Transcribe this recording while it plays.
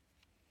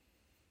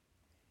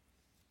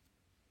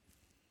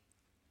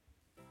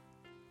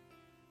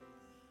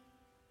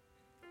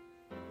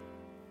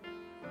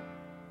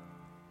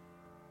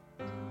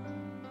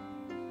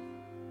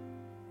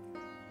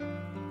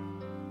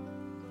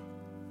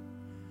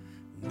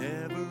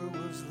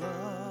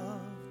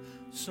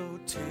so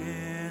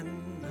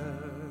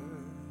tender.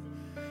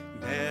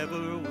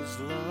 Never was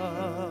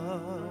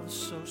love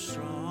so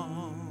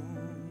strong.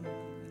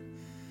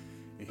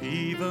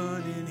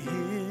 Even in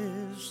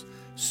his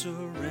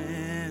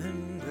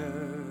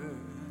surrender,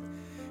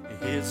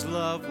 his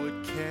love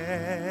would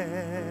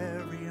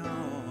carry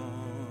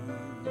on.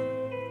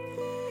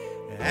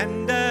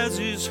 And as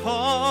his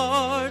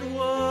heart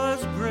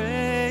was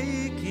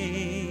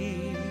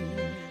breaking,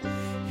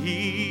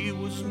 he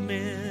was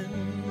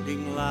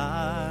mending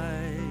lives.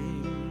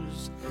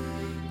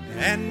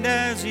 And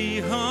as he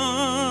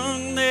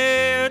hung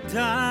there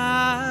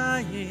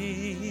dying,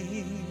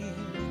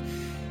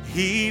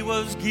 he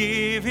was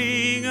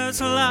giving us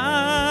life.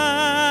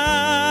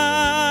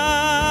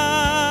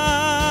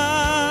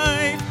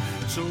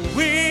 So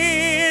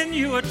when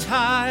you are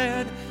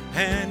tired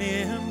and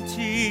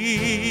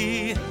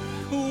empty,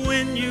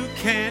 when you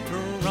can't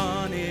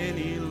run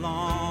any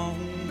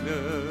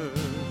longer,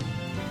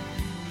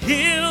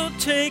 he'll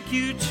take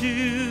you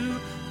to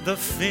the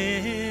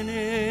finish,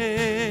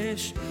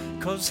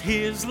 'cause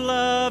his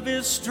love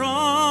is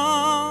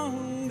stronger.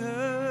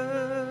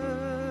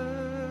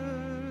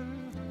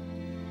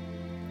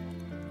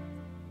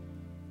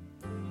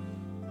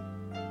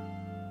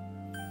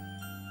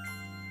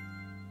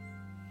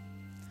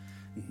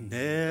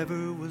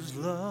 Never was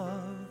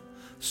love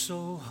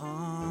so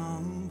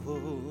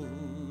humble.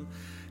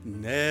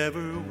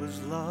 Never was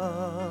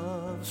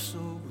love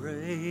so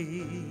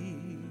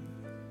brave.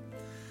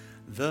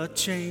 The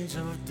chains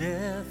of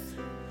death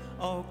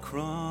all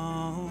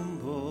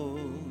crumbled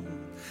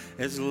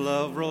as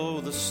love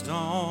rolled the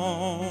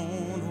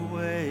stone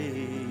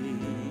away.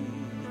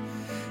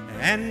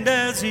 And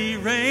as he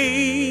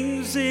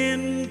reigns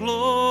in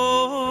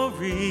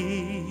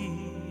glory,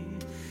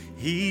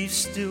 he's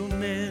still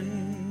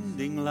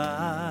mending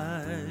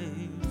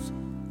lives.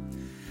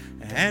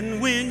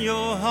 And when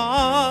your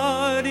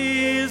heart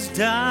is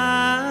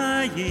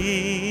dying,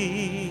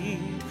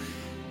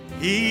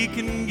 he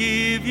can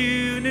give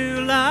you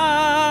new life.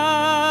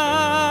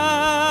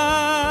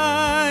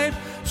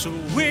 So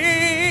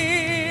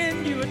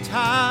when you're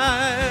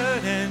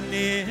tired and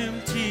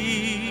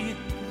empty,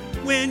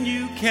 when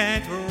you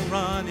can't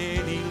run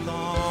any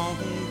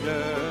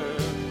longer,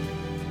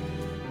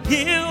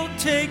 he'll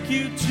take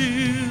you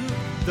to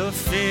the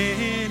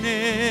finish,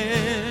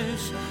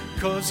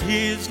 'cause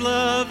his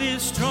love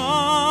is stronger.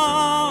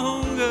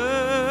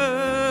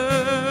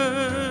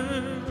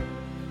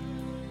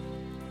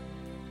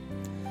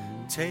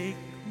 Take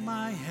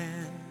my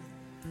hand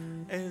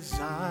as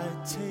I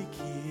take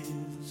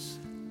his.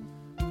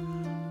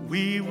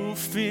 We will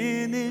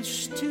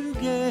finish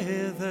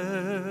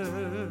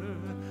together,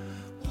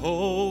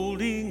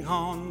 holding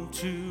on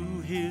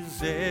to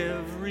his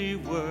every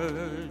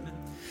word.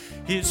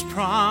 His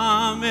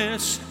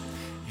promise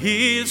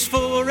is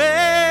forever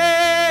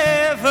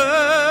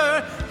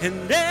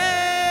and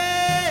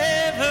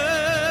ever.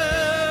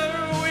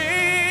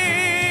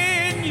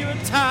 When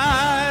you're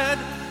tired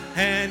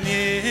and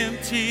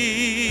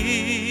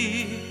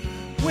empty,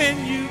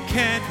 when you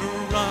can't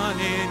run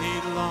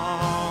any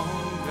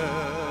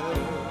longer,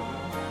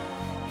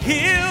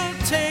 he'll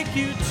take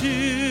you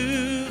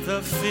to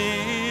the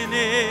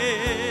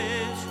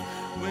finish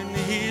when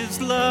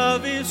his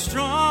love is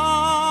stronger.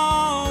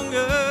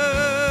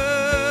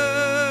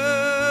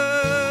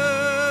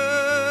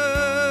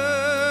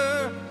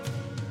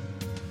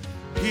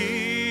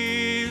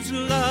 His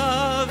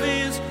love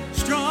is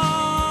stronger.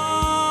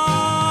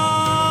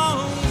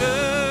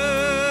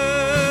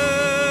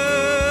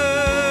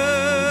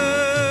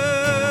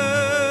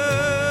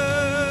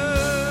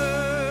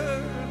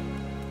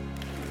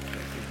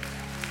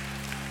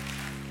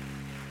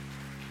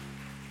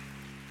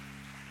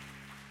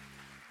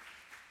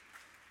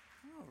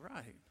 All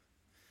right.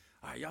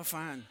 All right, y'all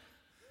fine?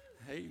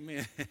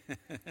 Amen. I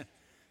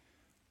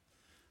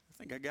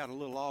think I got a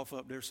little off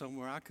up there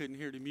somewhere. I couldn't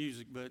hear the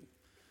music, but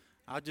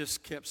I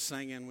just kept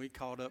singing. We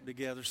caught up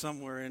together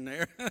somewhere in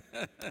there.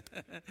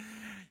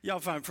 Y'all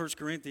find 1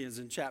 Corinthians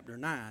in chapter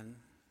 9.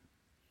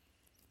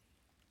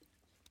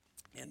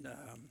 And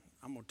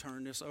I'm going to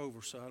turn this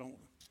over so I don't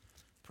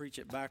preach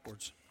it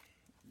backwards.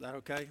 Is that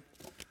okay?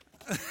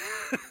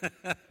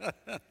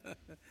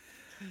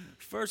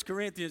 1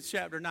 Corinthians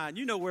chapter 9.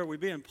 You know where we've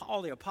been.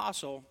 Paul the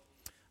Apostle.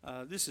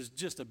 This is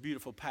just a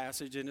beautiful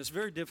passage, and it's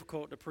very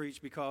difficult to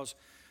preach because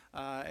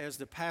as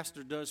the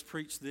pastor does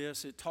preach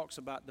this, it talks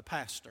about the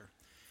pastor.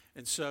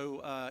 And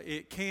so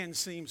it can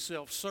seem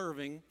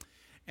self-serving,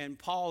 and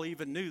Paul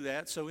even knew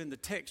that. So in the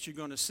text you're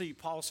going to see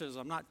Paul says,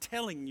 I'm not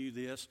telling you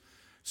this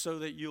so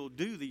that you'll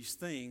do these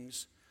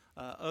things,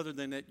 other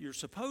than that you're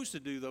supposed to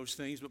do those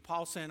things. But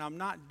Paul's saying, I'm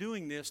not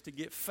doing this to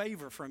get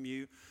favor from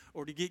you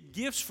or to get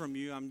gifts from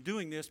you. I'm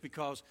doing this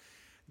because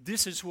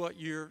this is what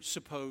you're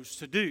supposed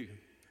to do.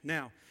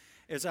 Now,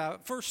 as I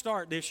first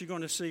start this, you're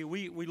going to see,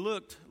 we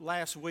looked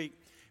last week,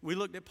 we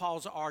looked at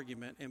Paul's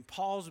argument. And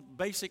Paul's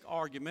basic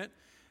argument,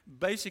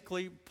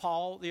 basically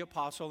Paul the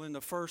Apostle in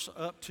the first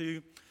up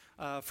to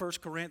 1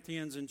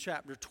 Corinthians in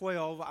chapter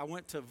 12. I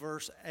went to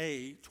verse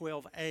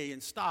 12a,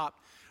 and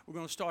stopped. We're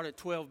going to start at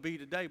 12b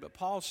today. But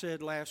Paul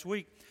said last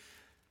week,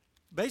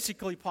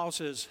 basically Paul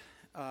says,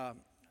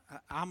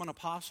 I'm an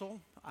apostle,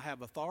 I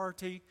have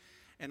authority,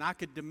 and I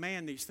could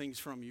demand these things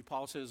from you.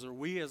 Paul says, are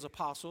we as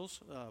apostles?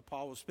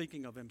 Paul was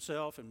speaking of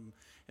himself and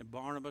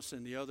Barnabas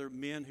and the other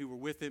men who were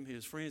with him,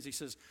 his friends. He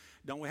says,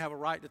 don't we have a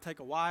right to take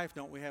a wife?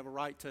 Don't we have a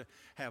right to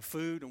have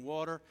food and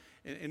water?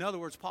 In other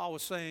words, Paul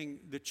was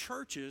saying the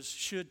churches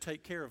should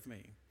take care of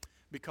me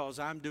because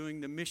I'm doing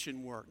the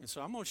mission work. And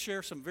so I'm going to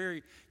share some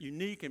very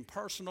unique and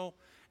personal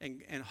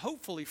and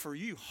hopefully for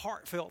you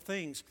heartfelt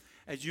things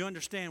as you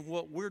understand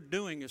what we're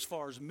doing as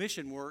far as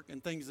mission work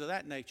and things of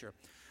that nature.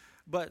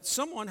 But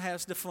someone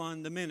has to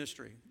fund the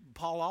ministry.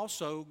 Paul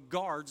also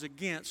guards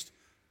against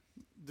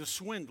the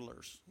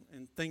swindlers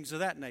and things of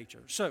that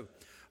nature. So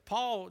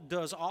Paul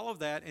does all of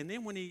that, and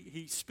then when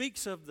he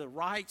speaks of the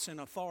rights and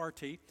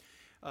authority,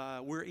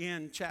 we're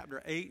in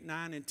chapter 8,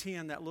 9, and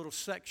 10, that little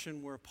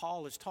section where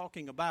Paul is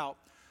talking about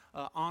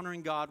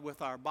honoring God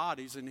with our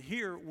bodies. And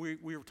here we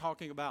were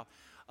talking about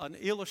an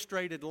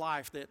illustrated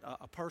life that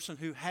a person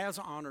who has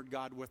honored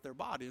God with their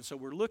body. And so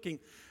we're looking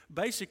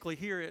basically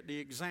here at the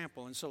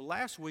example. And so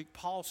last week,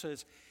 Paul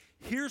says,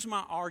 here's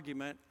my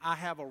argument. I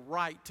have a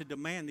right to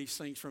demand these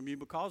things from you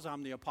because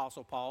I'm the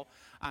Apostle Paul.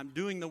 I'm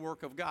doing the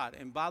work of God.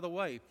 And by the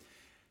way,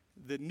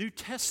 the New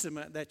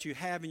Testament that you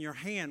have in your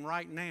hand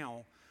right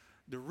now,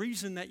 the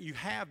reason that you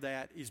have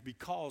that is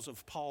because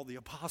of Paul the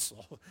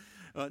Apostle.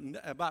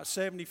 About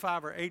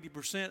 75 or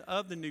 80%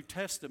 of the New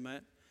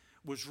Testament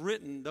was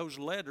written, those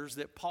letters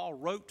that Paul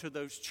wrote to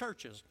those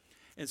churches.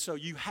 And so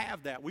you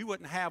have that. We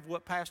wouldn't have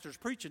what Pastor's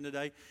preaching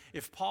today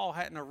if Paul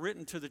hadn't have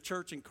written to the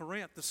church in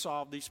Corinth to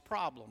solve these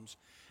problems.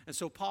 And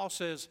so Paul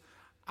says,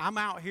 I'm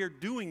out here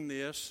doing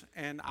this,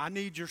 and I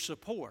need your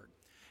support.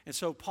 And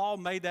so Paul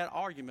made that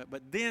argument.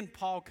 But then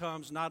Paul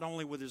comes not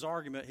only with his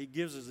argument, he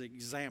gives us an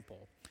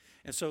example.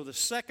 And so the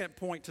second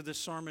point to this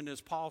sermon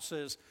is Paul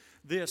says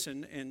this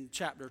in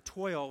chapter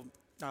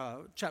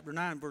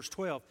 9, verse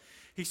 12.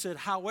 He said,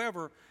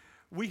 however,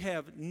 we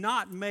have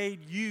not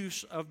made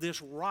use of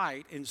this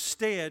right.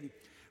 Instead,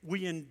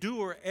 we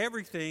endure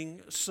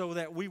everything so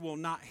that we will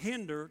not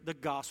hinder the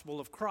gospel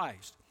of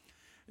Christ.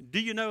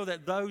 Do you know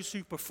that those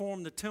who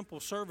perform the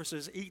temple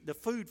services eat the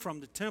food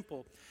from the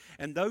temple,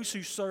 and those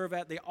who serve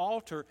at the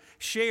altar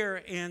share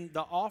in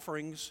the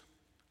offerings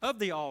of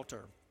the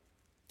altar?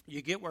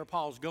 You get where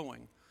Paul's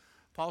going.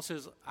 Paul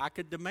says, I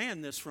could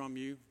demand this from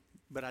you,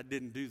 but I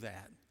didn't do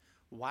that.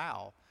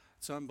 Wow.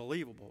 It's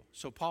unbelievable.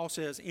 So Paul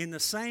says, in the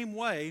same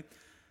way,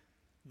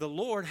 the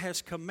Lord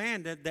has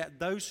commanded that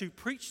those who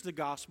preach the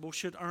gospel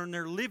should earn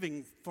their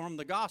living from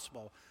the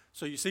gospel.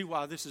 So you see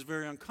why this is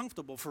very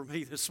uncomfortable for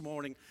me this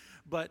morning.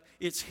 But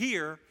it's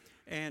here,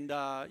 and,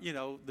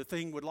 the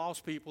thing with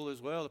lost people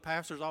is, well, the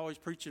pastor's always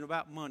preaching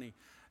about money.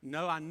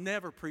 No, I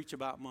never preach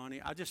about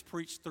money. I just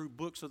preach through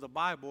books of the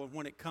Bible, and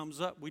when it comes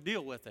up, we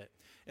deal with it.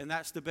 And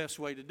that's the best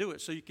way to do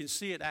it, so you can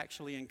see it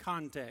actually in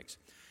context.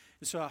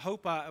 And so I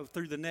hope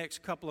through the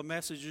next couple of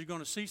messages, you're going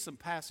to see some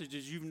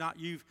passages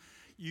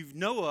you've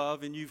know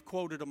of, and you've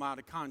quoted them out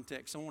of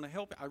context. I want to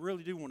help you. I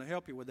really do want to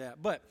help you with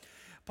that. But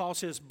Paul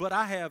says, but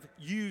I have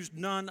used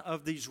none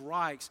of these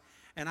rights,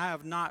 and I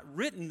have not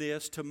written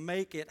this to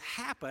make it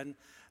happen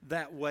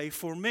that way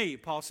for me.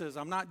 Paul says,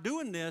 I'm not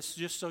doing this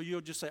just so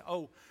you'll just say,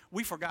 oh,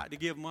 we forgot to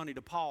give money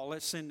to Paul.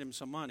 Let's send him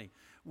some money,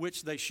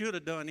 which they should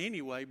have done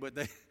anyway.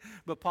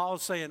 But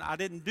Paul's saying, I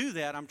didn't do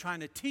that. I'm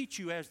trying to teach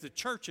you as the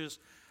churches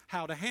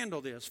how to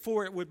handle this.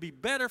 For it would be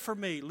better for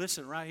me,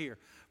 listen right here,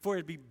 for it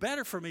would be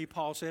better for me,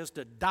 Paul says,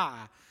 to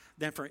die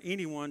than for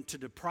anyone to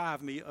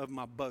deprive me of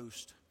my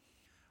boast.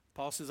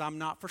 Paul says, I'm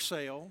not for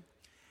sale.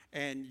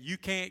 And you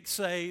can't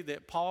say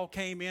that Paul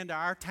came into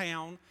our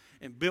town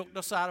and bilked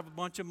us out of a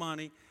bunch of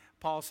money.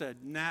 Paul said,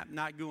 nah,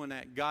 not doing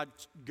that. God,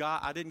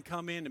 I didn't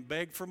come in and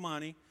beg for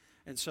money.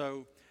 And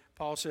so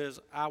Paul says,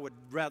 I would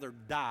rather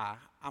die.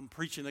 I'm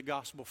preaching the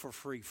gospel for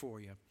free for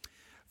you.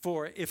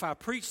 For if I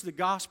preach the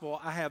gospel,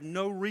 I have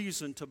no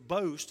reason to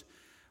boast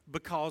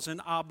because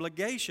an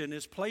obligation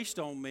is placed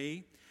on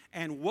me.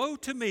 And woe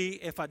to me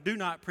if I do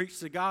not preach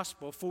the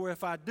gospel, for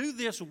if I do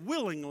this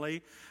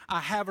willingly,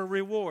 I have a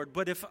reward.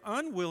 But if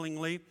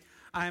unwillingly,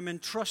 I am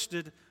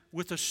entrusted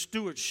with a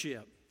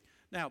stewardship.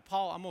 Now,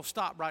 Paul, I'm going to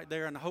stop right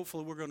there, and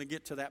hopefully we're going to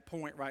get to that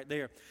point right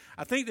there.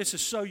 I think this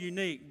is so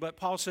unique, but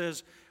Paul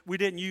says we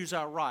didn't use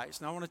our rights.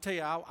 Now, I want to tell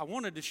you, I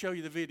wanted to show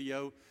you the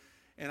video,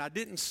 and I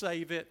didn't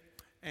save it,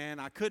 and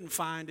I couldn't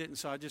find it, and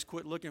so I just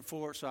quit looking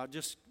for it. So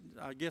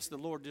I guess the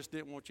Lord just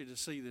didn't want you to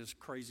see this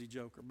crazy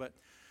joker. But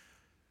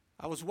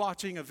I was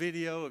watching a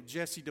video of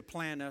Jesse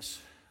Duplantis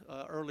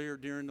earlier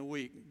during the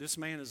week. This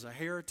man is a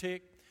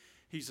heretic.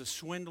 He's a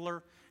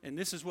swindler. And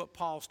this is what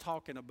Paul's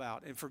talking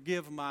about. And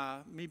forgive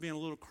me being a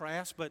little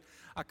crass, but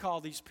I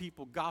call these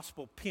people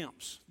gospel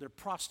pimps. They're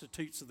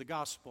prostitutes of the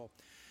gospel.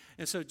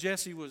 And so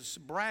Jesse was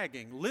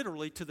bragging,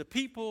 literally, to the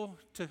people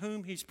to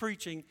whom he's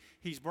preaching,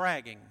 he's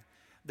bragging.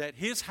 that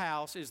his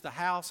house is the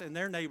house in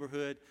their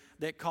neighborhood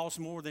that costs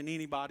more than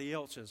anybody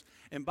else's.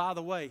 And by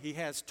the way, he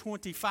has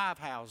 25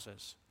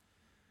 houses.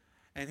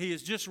 And he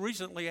has just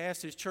recently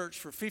asked his church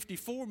for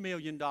 $54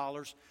 million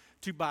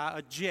to buy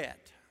a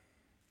jet.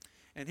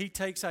 And he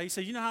takes out, he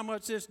said, you know how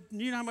much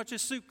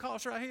this suit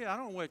costs right here? I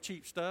don't wear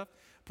cheap stuff.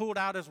 Pulled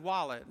out his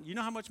wallet. You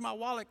know how much my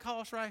wallet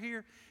costs right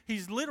here?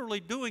 He's literally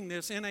doing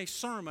this in a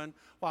sermon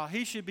while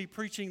he should be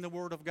preaching the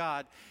Word of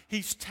God.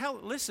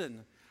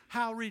 Listen,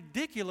 how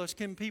ridiculous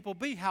can people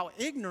be? How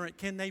ignorant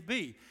can they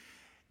be?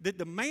 That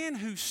the man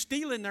who's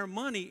stealing their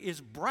money is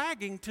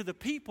bragging to the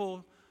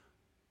people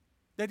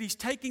that he's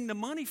taking the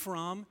money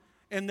from,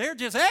 and they're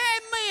just,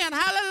 amen,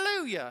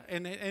 hallelujah.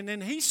 And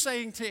then he's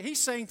saying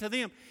to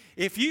them,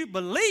 if you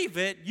believe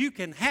it, you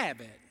can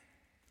have it.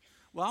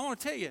 Well, I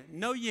want to tell you,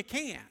 no, you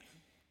can't.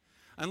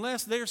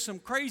 Unless there's some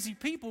crazy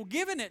people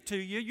giving it to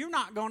you, you're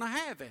not going to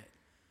have it.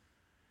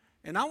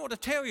 And I want to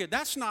tell you,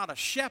 that's not a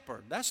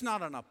shepherd. That's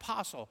not an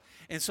apostle.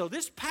 And so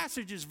this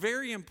passage is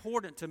very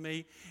important to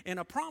me. And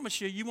I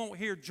promise you, you won't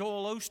hear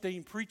Joel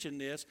Osteen preaching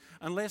this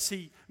unless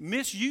he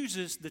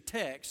misuses the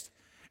text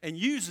and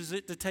uses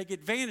it to take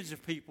advantage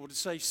of people, to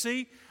say,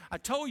 see, I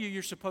told you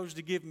you're supposed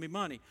to give me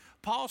money.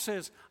 Paul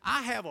says,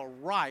 I have a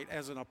right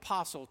as an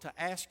apostle to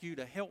ask you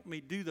to help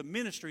me do the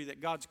ministry that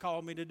God's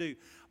called me to do.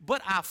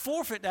 But I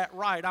forfeit that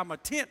right. I'm a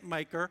tent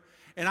maker,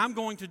 and I'm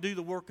going to do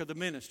the work of the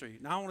ministry.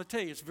 Now, I want to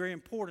tell you, it's very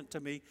important to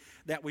me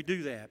that we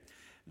do that.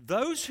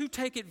 Those who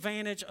take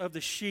advantage of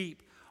the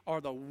sheep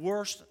are the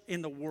worst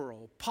in the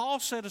world. Paul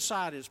set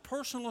aside his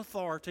personal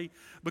authority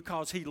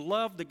because he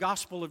loved the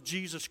gospel of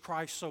Jesus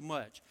Christ so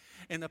much.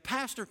 And the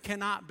pastor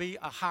cannot be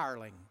a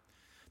hireling.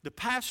 The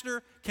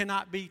pastor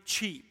cannot be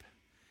cheap.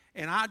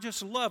 And I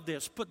just love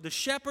this. But the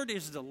shepherd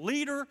is the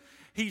leader.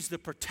 He's the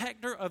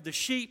protector of the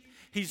sheep.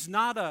 He's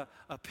not a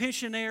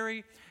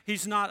pensionary.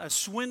 He's not a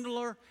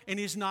swindler. And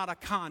he's not a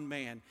con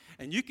man.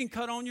 And you can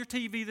cut on your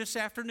TV this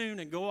afternoon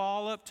and go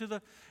all up to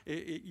the,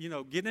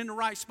 get in the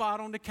right spot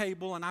on the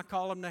cable, and I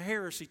call them the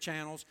heresy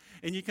channels,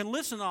 and you can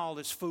listen to all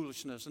this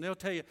foolishness. And they'll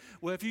tell you,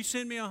 well, if you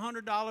send me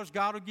 $100,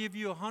 God will give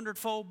you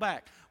 100-fold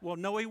back. Well,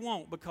 no, he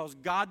won't, because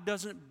God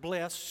doesn't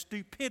bless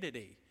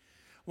stupidity.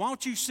 Why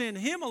don't you send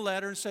him a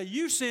letter and say,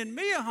 you send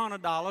me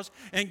 $100,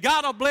 and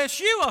God will bless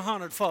you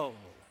 100-fold.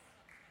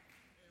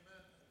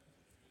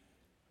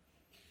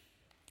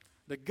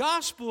 The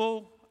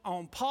gospel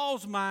on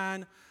Paul's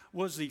mind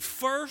was the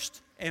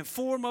first and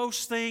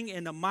foremost thing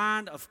in the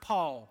mind of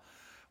Paul.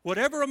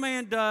 Whatever a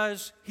man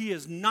does, he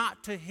is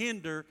not to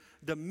hinder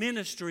the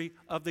ministry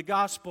of the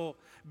gospel.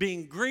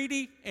 Being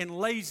greedy and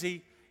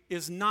lazy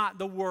is not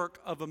the work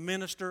of a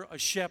minister, a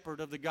shepherd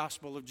of the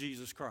gospel of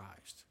Jesus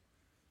Christ.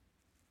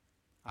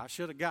 I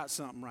should have got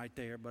something right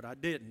there, but I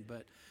didn't.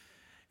 But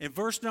in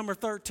verse number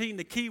 13,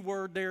 the key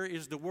word there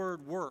is the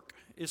word work.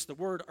 It's the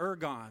word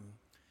ergon.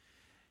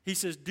 He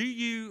says, do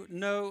you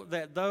know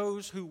that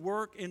those who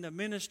work in the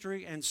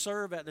ministry and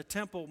serve at the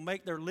temple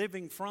make their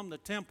living from the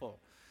temple?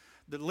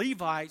 The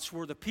Levites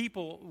were the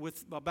people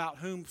about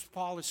whom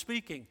Paul is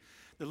speaking.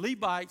 The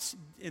Levites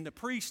and the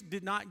priests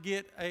did not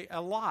get a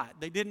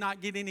lot. They did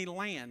not get any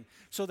land.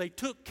 So they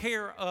took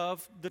care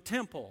of the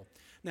temple.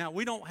 Now,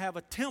 we don't have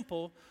a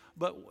temple,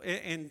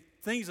 and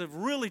things have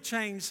really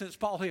changed since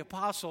Paul the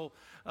Apostle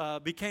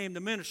became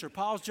the minister.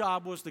 Paul's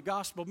job was the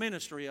gospel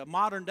ministry. A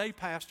modern day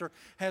pastor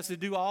has to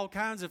do all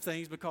kinds of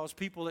things because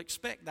people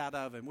expect that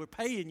of him. We're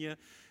paying you,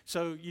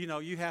 so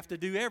you have to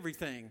do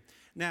everything.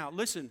 Now,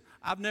 listen,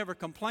 I've never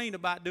complained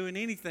about doing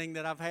anything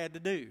that I've had to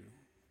do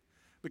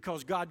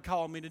because God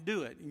called me to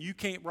do it. And you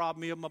can't rob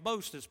me of my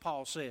boast, as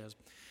Paul says.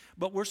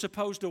 But we're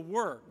supposed to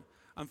work.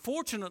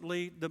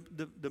 Unfortunately,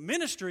 the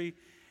ministry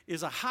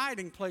is a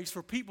hiding place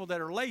for people that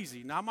are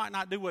lazy. Now, I might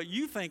not do what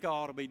you think I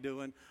ought to be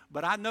doing,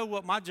 but I know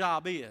what my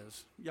job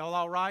is. Y'all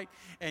all right?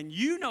 And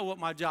you know what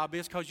my job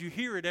is because you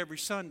hear it every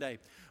Sunday.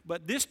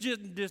 But this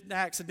just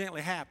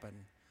accidentally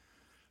happened.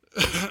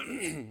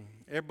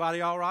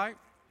 Everybody all right?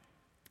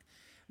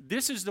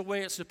 This is the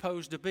way it's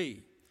supposed to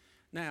be.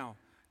 Now,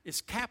 it's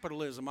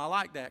capitalism. I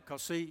like that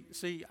because,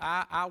 see,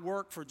 I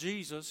work for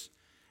Jesus,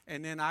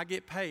 and then I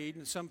get paid.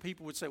 And some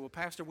people would say, well,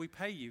 Pastor, we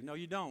pay you. No,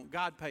 you don't.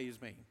 God pays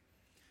me.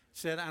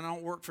 Said, I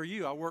don't work for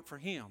you, I work for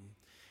him.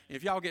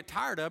 If y'all get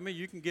tired of me,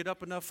 you can get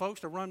up enough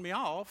folks to run me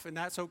off, and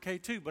that's okay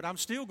too. But I'm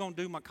still going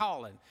to do my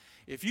calling.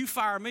 If you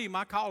fire me,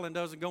 my calling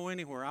doesn't go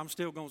anywhere. I'm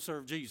still going to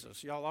serve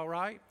Jesus. Y'all all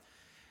right?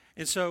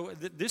 And so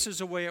this is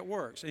the way it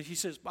works. And he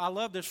says, I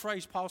love this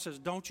phrase. Paul says,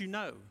 don't you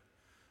know?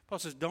 Paul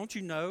says, don't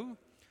you know?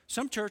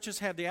 Some churches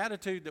have the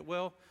attitude that,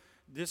 well,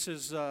 this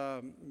is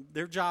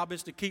their job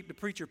is to keep the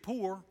preacher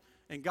poor,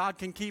 and God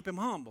can keep him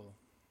humble.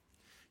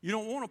 You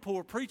don't want a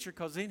poor preacher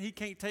because then he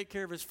can't take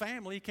care of his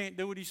family. He can't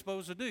do what he's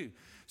supposed to do.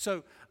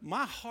 So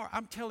my heart,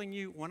 I'm telling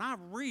you, when I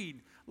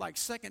read like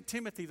 2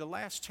 Timothy, the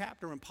last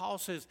chapter, and Paul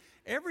says,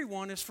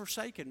 everyone has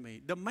forsaken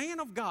me. The man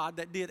of God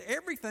that did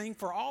everything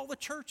for all the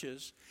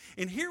churches,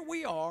 and here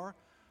we are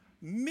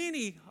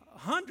many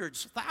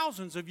hundreds,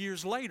 thousands of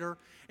years later,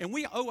 and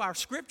we owe our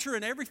scripture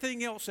and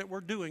everything else that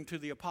we're doing to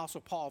the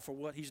Apostle Paul for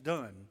what he's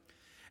done.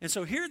 And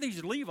so here are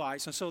these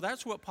Levites, and so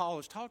that's what Paul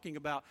is talking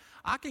about.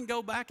 I can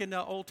go back in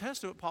the Old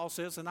Testament, Paul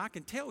says, and I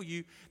can tell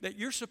you that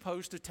you're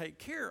supposed to take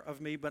care of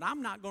me, but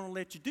I'm not going to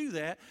let you do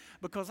that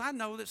because I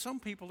know that some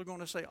people are going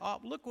to say, oh,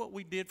 look what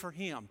we did for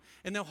him,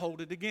 and they'll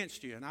hold it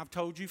against you. And I've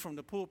told you from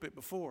the pulpit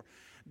before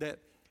that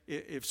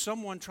if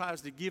someone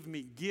tries to give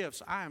me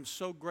gifts, I am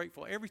so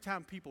grateful. Every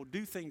time people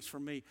do things for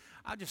me,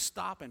 I just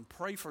stop and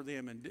pray for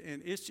them, and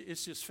it's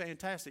just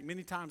fantastic.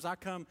 Many times I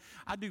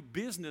do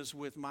business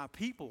with my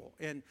people,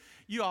 and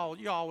you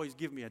always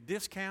give me a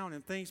discount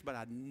and things, but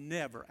I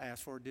never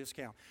ask for a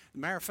discount. As a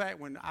matter of fact,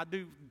 when I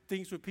do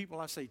things with people,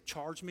 I say,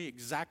 charge me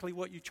exactly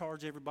what you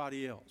charge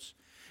everybody else.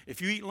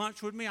 If you eat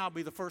lunch with me, I'll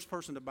be the first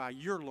person to buy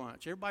your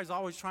lunch. Everybody's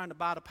always trying to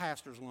buy the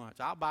pastor's lunch.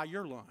 I'll buy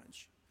your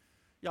lunch.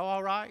 Y'all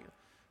all right?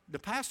 The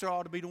pastor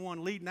ought to be the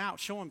one leading out,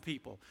 showing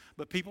people.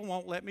 But people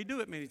won't let me do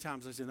it many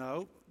times. I say,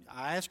 no,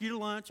 I ask you to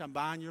lunch, I'm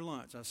buying your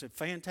lunch. I said,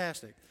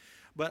 fantastic.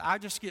 But I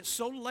just get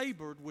so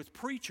labored with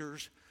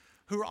preachers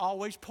who are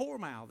always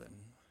poor-mouthing.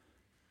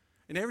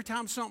 And every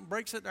time something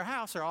breaks at their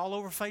house, they're all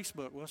over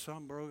Facebook. Well,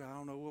 something broke, I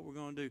don't know what we're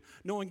going to do.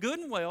 Knowing good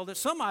and well that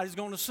somebody's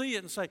going to see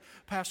it and say,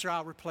 Pastor,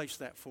 I'll replace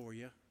that for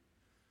you.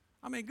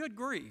 I mean, good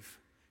grief.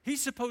 He's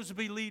supposed to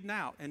be leading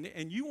out,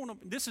 and you want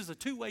to. This is a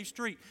two-way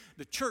street.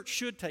 The church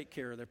should take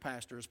care of their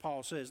pastor, as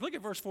Paul says. Look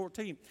at verse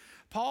 14.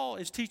 Paul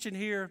is teaching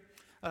here.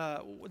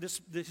 This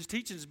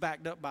teaching is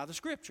backed up by the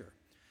Scripture.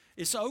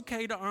 It's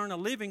okay to earn a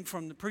living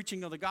from the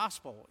preaching of the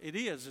gospel. It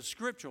is. It's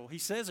scriptural. He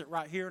says it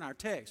right here in our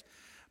text.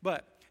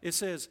 But it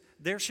says,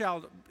 "There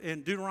shall,"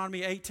 in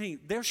Deuteronomy 18,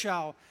 they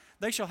shall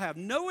have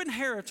no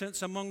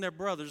inheritance among their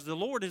brothers. The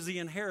Lord is the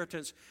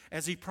inheritance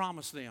as He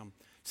promised them.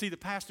 See, the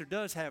pastor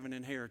does have an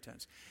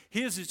inheritance.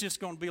 His is just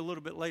going to be a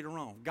little bit later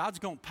on. God's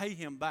going to pay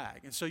him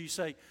back. And so you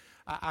say,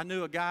 I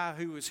knew a guy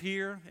who was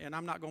here, and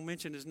I'm not going to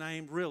mention his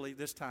name really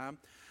this time,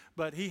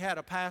 but he had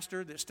a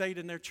pastor that stayed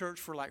in their church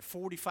for like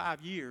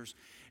 45 years,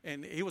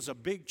 and it was a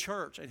big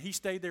church, and he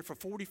stayed there for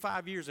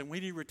 45 years, and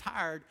when he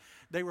retired,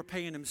 they were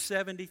paying him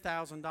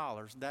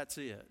 $70,000. That's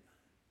it.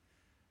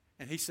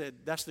 And he said,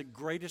 that's the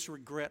greatest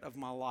regret of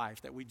my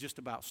life, that we just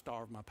about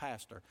starved my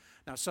pastor.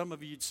 Now, some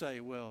of you'd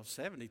say, well,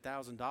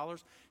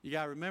 $70,000? You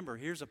got to remember,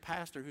 here's a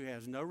pastor who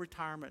has no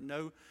retirement,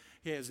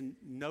 he has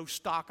no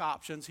stock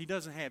options. He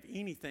doesn't have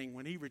anything.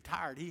 When he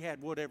retired, he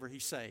had whatever he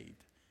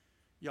saved.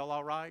 Y'all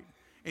all right?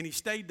 And he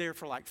stayed there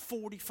for like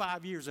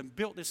 45 years and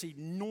built this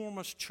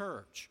enormous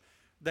church.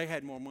 They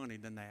had more money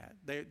than that.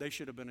 They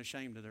should have been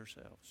ashamed of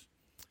themselves.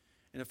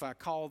 And if I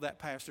called that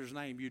pastor's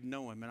name, you'd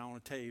know him. And I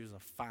want to tell you, he was a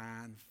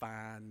fine,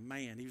 fine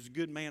man. He was a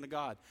good man of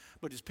God.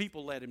 But his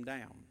people let him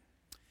down.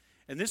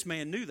 And this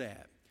man knew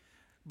that.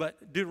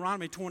 But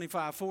Deuteronomy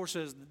 25:4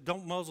 says,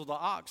 don't muzzle the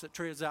ox that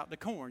treads out the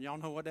corn. Y'all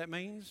know what that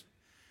means?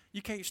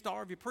 You can't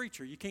starve your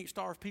preacher. You can't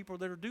starve people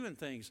that are doing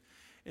things.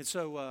 And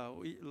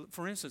so,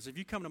 for instance, if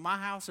you come to my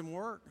house and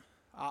work,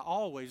 I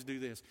always do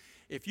this.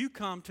 If you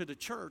come to the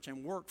church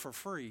and work for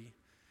free,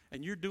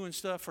 and you're doing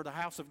stuff for the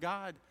house of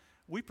God,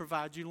 we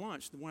provide you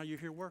lunch while you're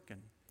here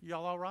working.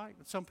 Y'all all right?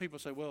 Some people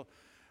say, well,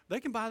 they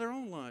can buy their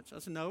own lunch. I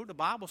said, no, the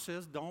Bible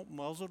says don't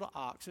muzzle the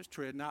ox that's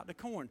treading out the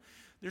corn.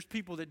 There's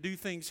people that do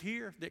things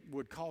here that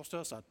would cost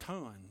us a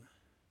ton.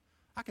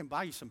 I can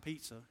buy you some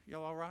pizza.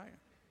 Y'all all right?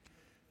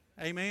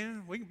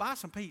 Amen? We can buy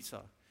some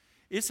pizza.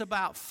 It's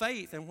about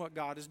faith and what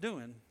God is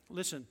doing.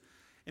 Listen,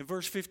 in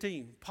verse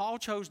 15, Paul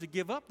chose to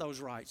give up those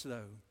rights,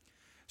 though,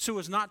 so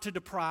as not to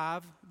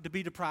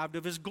be deprived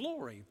of his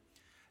glory.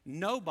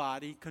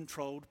 Nobody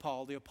controlled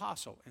Paul the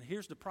apostle. And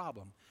here's the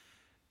problem.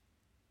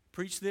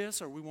 Preach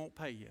this or we won't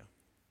pay you.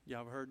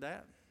 Y'all ever heard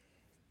that?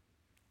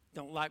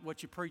 Don't like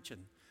what you're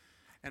preaching.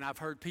 And I've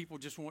heard people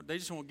just want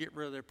to get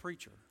rid of their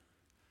preacher.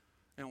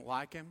 They don't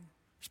like him.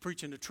 He's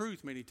preaching the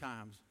truth many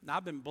times. And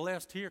I've been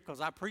blessed here because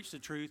I preach the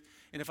truth.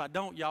 And if I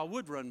don't, y'all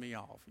would run me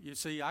off. You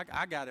see,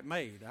 I got it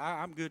made.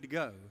 I'm good to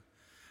go.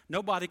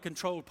 Nobody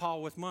controlled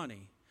Paul with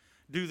money.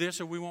 Do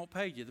this or we won't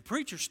pay you. The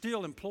preacher's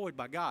still employed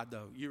by God,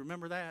 though. You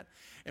remember that?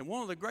 And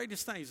one of the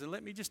greatest things, and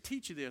let me just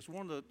teach you this,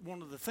 one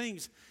of the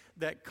things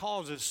that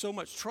causes so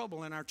much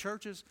trouble in our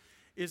churches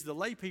is the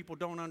lay people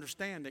don't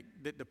understand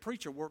that the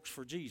preacher works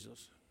for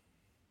Jesus.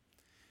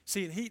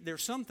 See, and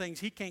there's some things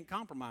he can't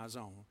compromise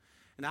on.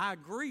 And I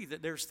agree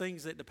that there's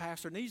things that the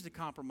pastor needs to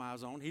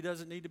compromise on. He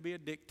doesn't need to be a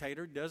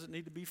dictator. He doesn't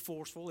need to be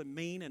forceful and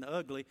mean and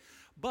ugly.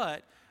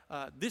 But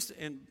this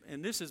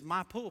is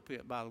my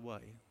pulpit, by the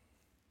way.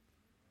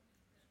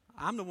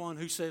 I'm the one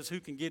who says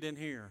who can get in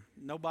here,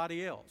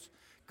 nobody else.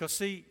 Because,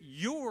 see,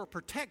 your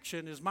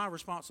protection is my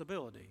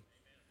responsibility.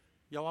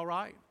 Y'all all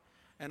right?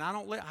 And I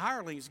don't let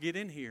hirelings get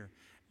in here.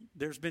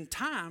 There's been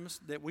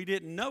times that we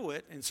didn't know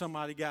it and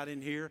somebody got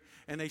in here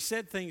and they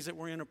said things that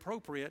were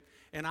inappropriate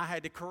and I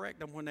had to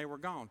correct them when they were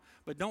gone.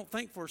 But don't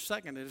think for a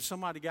second that if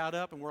somebody got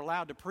up and were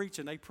allowed to preach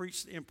and they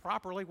preached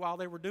improperly while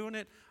they were doing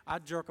it,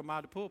 I'd jerk them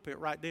out of the pulpit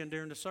right then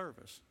during the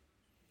service.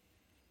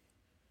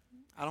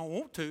 I don't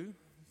want to,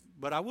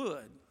 but I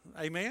would.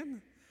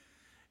 Amen?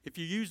 If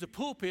you use the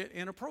pulpit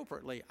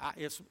inappropriately,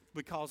 it's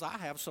because I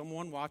have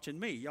someone watching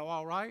me. Y'all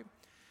all right?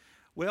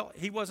 Well,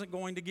 he wasn't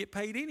going to get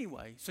paid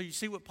anyway. So you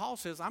see what Paul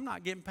says, I'm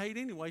not getting paid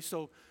anyway,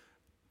 so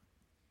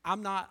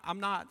I'm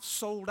not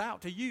sold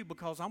out to you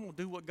because I'm going to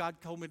do what God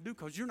told me to do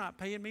because you're not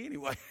paying me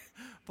anyway.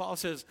 Paul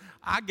says,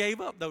 I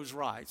gave up those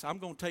rights. I'm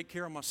going to take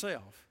care of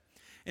myself.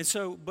 And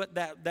so, but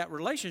that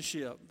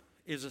relationship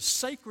is a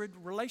sacred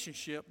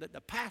relationship that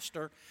the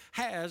pastor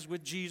has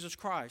with Jesus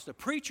Christ. The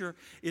preacher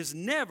is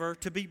never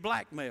to be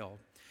blackmailed.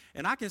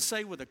 And I can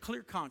say with a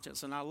clear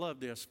conscience, and I love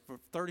this, for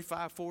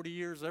 35, 40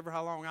 years, ever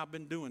how long I've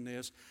been doing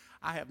this,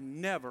 I have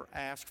never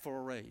asked for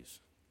a raise.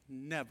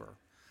 Never.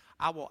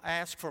 I will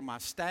ask for my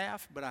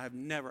staff, but I have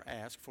never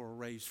asked for a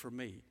raise for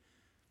me.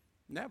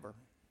 Never.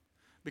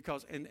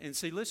 Because, and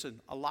see, listen,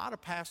 a lot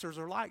of pastors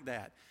are like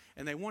that.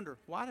 And they wonder,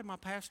 why did my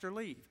pastor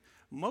leave?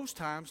 Most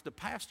times the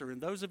pastor,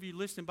 and those of you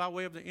listening by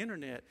way of the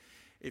internet,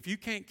 if you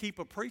can't keep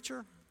a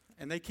preacher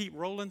and they keep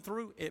rolling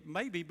through, it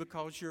may be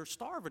because you're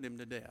starving him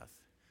to death.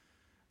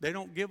 They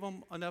don't give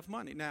him enough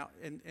money. Now,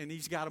 and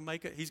he's got to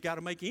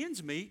make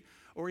ends meet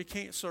or he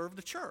can't serve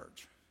the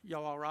church.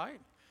 Y'all all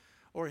right?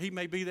 Or he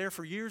may be there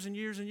for years and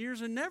years and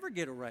years and never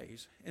get a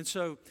raise. And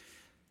so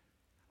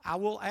I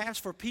will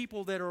ask for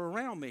people that are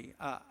around me.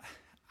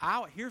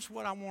 Here's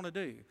what I want to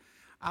do.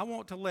 I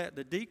want to let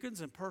the deacons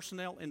and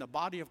personnel in the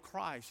body of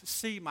Christ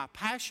see my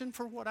passion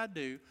for what I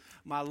do,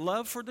 my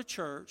love for the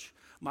church,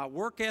 my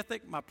work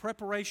ethic, my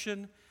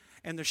preparation,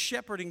 and the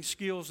shepherding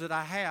skills that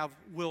I have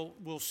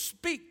will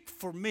speak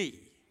for me.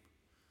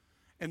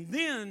 And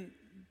then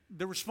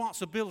the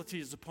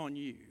responsibility is upon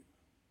you.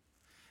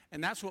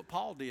 And that's what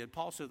Paul did.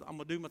 Paul said, I'm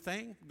going to do my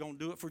thing, I'm going to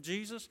do it for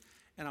Jesus,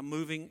 and I'm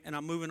moving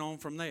on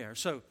from there.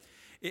 So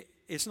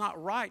it's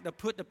not right to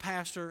put the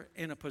pastor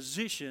in a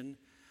position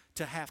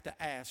to have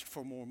to ask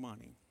for more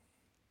money.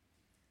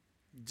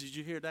 Did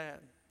you hear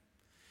that?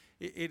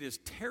 It is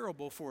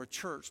terrible for a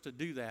church to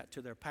do that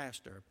to their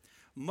pastor.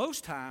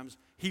 Most times,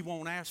 he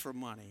won't ask for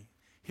money.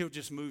 He'll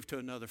just move to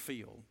another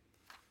field.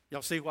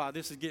 Y'all see why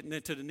this is getting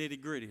into the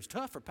nitty-gritty. It's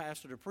tough for a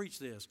pastor to preach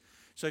this.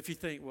 So if you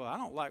think, well, I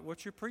don't like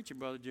what you're preaching,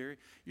 Brother Jerry,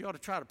 you ought to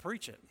try to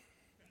preach it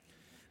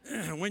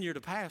when you're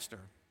the pastor.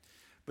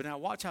 But now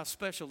watch how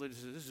special it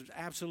is. This is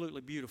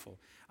absolutely beautiful.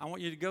 I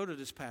want you to go to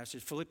this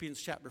passage,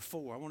 Philippians chapter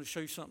 4. I want to show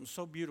you something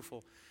so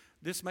beautiful.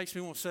 This makes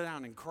me want to sit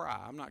down and cry.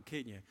 I'm not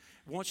kidding you.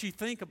 Once you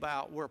think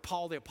about where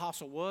Paul the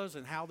Apostle was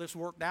and how this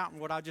worked out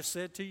and what I just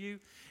said to you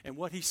and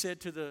what he said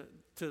to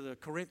the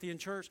Corinthian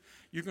church,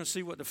 you're going to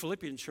see what the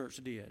Philippian church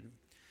did.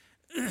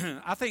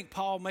 I think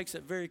Paul makes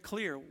it very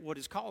clear what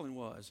his calling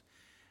was.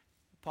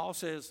 Paul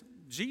says,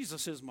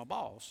 Jesus is my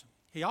boss.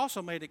 He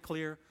also made it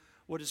clear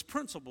what his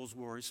principles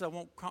were. He said, I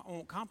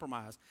won't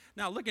compromise.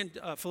 Now, look in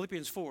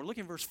Philippians 4. Look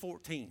in verse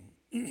 14.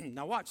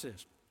 Now, watch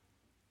this.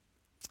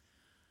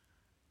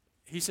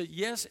 He said,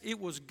 yes, it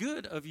was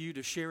good of you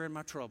to share in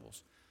my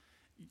troubles.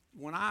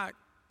 When I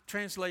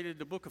translated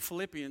the book of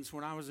Philippians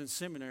when I was in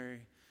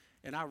seminary,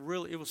 and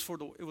it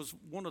was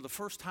one of the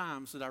first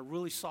times that I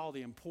really saw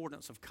the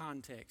importance of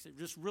context. It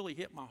just really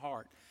hit my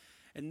heart.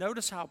 And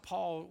notice how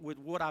Paul, with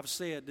what I've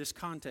said, this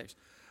context.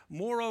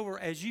 Moreover,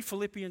 as you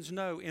Philippians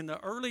know, in the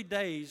early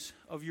days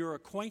of your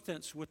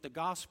acquaintance with the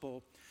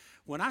gospel,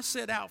 when I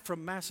set out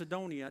from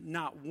Macedonia,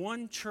 not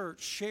one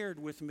church shared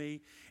with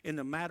me in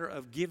the matter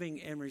of giving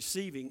and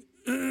receiving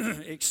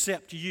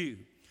except you.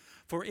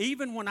 For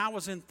even when I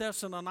was in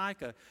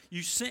Thessalonica,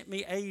 you sent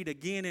me aid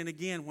again and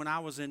again when I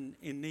was in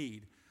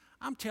need.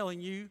 I'm telling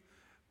you,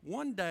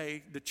 one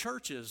day the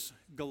churches,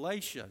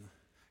 Galatians,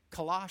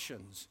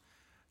 Colossians,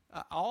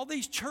 all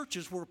these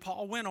churches where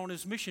Paul went on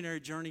his missionary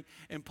journey,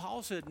 and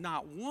Paul said,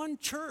 not one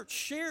church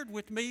shared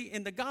with me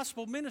in the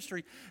gospel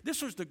ministry.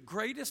 This was the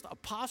greatest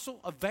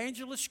apostle,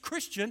 evangelist,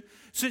 Christian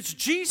since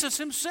Jesus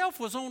himself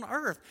was on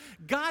earth.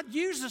 God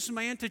used this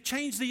man to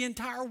change the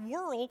entire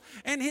world,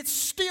 and it's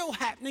still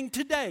happening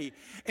today.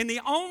 And the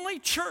only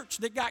church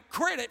that got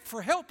credit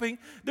for helping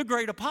the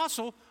great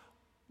apostle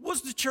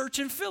was the church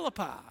in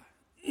Philippi.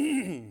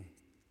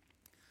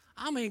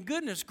 I mean,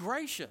 goodness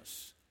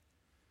gracious.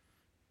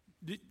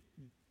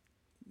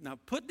 Now,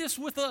 put this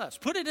with us.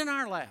 Put it in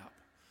our lap.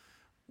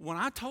 When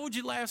I told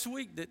you last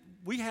week that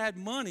we had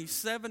money,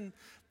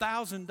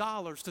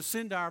 $7,000 to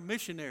send to our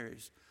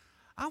missionaries,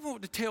 I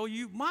want to tell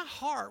you my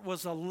heart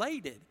was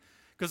elated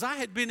because I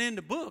had been in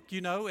the book,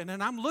 and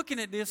then I'm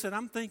looking at this and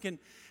I'm thinking,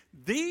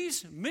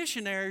 these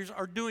missionaries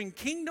are doing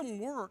kingdom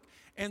work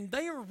and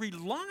they are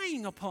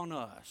relying upon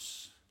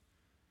us.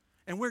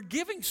 And we're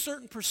giving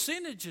certain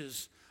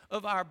percentages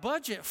of our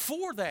budget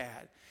for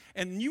that.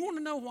 And you want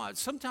to know why?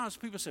 Sometimes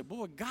people say,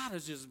 boy, God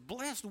has just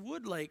blessed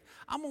Woodlake.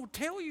 I'm going to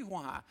tell you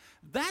why.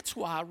 That's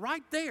why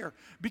right there.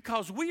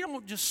 Because we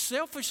don't just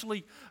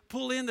selfishly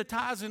pull in the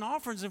tithes and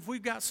offerings. If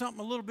we've got something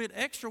a little bit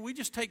extra, we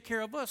just take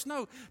care of us.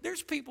 No,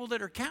 there's people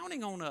that are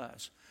counting on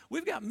us.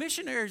 We've got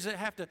missionaries that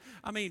have to,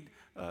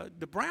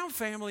 the Brown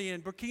family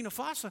in Burkina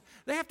Faso,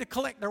 they have to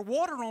collect their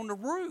water on the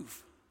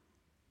roof.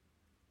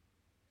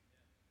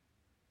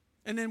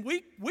 And then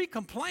we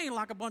complain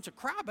like a bunch of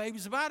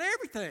crybabies about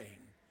everything.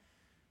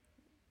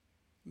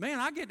 Man,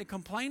 I get to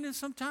complaining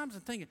sometimes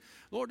and thinking,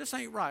 Lord, this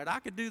ain't right. I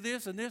could do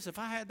this and this if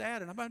I had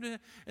that.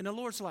 And the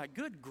Lord's like,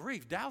 good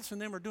grief, Dallas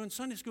and them are doing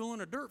Sunday school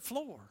on a dirt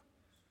floor.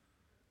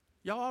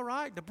 Y'all all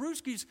right? The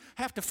Brewskis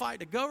have to fight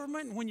the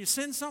government, and when you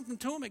send something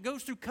to them, it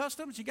goes through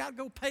customs. You got to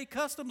go pay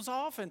customs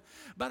off, and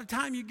by the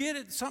time you get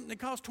it, something that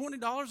costs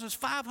 $20 is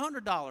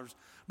 $500.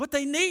 But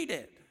they need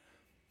it.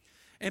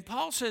 And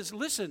Paul says,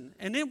 listen,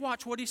 and then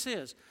watch what he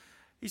says.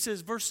 He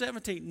says, verse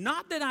 17,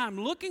 not that I'm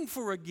looking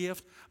for a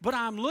gift, but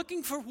I'm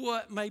looking for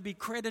what may be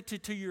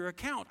credited to your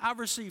account. I've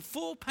received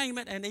full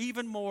payment and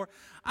even more.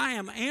 I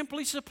am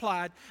amply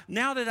supplied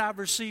now that I've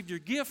received your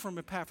gift from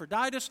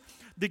Epaphroditus.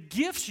 The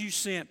gifts you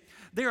sent,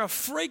 they're a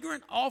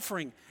fragrant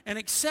offering, an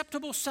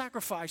acceptable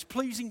sacrifice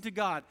pleasing to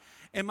God.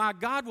 And my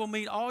God will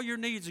meet all your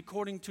needs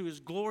according to his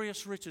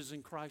glorious riches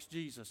in Christ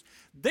Jesus.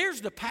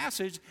 There's the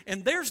passage,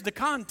 and there's the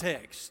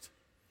context.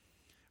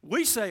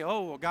 We say,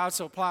 oh, well, God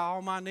supply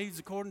all my needs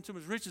according to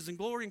his riches and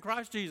glory in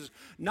Christ Jesus.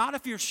 Not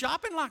if you're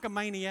shopping like a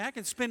maniac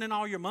and spending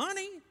all your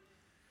money.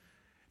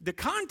 The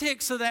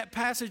context of that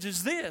passage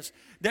is this,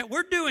 that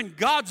we're doing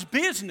God's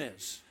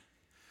business.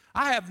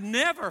 I have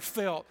never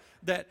felt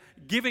that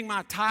giving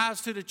my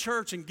tithes to the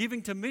church and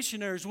giving to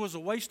missionaries was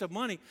a waste of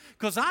money,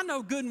 because I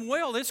know good and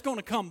well it's going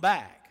to come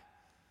back.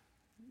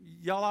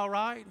 Y'all all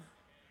right?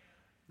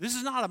 This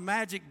is not a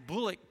magic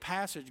bullet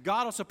passage.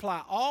 God will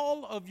supply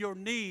all of your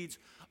needs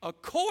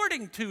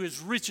according to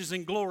his riches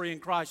and glory in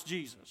Christ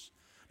Jesus.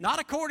 Not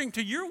according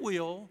to your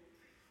will,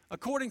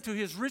 according to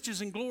his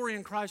riches and glory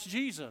in Christ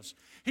Jesus.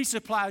 He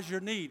supplies your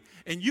need.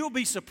 And you'll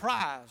be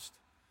surprised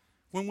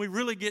when we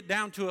really get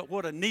down to it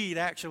what a need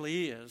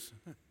actually is.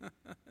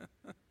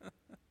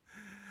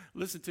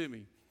 Listen to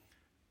me.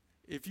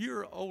 If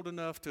you're old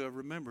enough to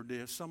remember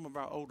this, some of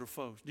our older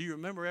folks, do you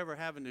remember ever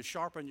having to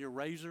sharpen your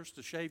razors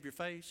to shave your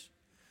face?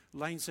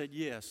 Lane said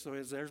yes, so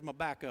there's my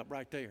backup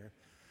right there.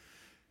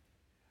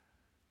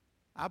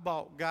 I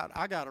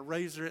got a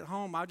razor at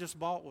home I just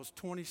bought was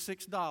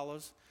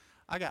 $26.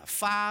 I got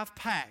 5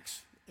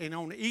 packs, and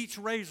on each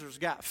razor's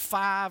got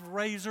 5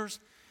 razors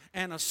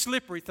and a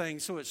slippery thing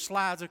so it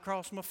slides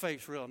across my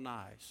face real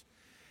nice.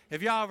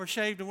 Have y'all ever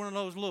shaved one of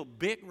those little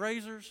Bic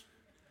razors?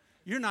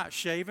 You're not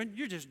shaving,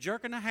 you're just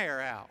jerking the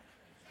hair out.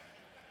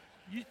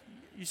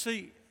 You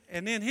see,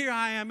 and then here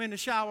I am in the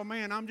shower,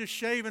 man, I'm just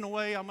shaving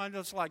away. I'm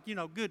just like,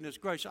 goodness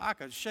gracious, I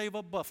could shave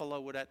a buffalo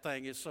with that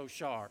thing. It's so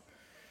sharp.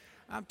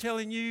 I'm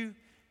telling you,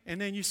 and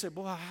then you say,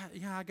 boy,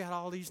 I got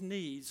all these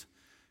needs.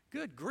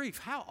 Good grief,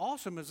 how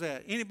awesome is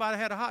that? Anybody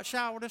had a hot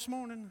shower this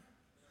morning?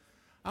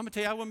 I'm going to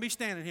tell you, I wouldn't be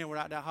standing here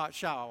without that hot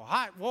shower.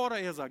 Hot water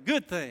is a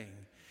good thing.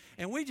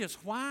 And we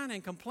just whine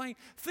and complain.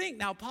 Think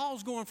now,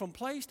 Paul's going from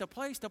place to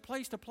place to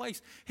place to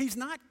place. He's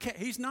not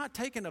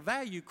taking a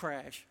value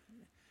crash.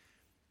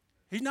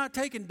 He's not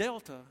taking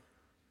Delta.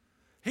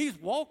 He's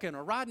walking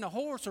or riding a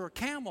horse or a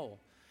camel.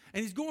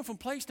 And he's going from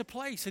place to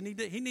place, and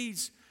he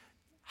needs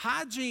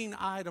hygiene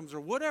items or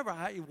whatever,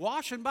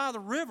 washing by the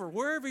river,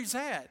 wherever he's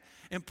at.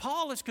 And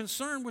Paul is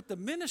concerned with the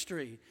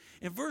ministry.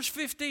 In verse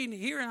 15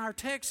 here in our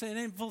text, and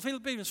in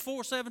Philippians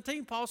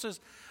 4:17, Paul says,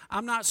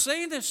 I'm not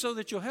saying this so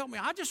that you'll help me.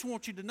 I just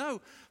want you to know,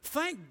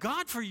 thank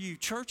God for you,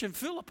 church in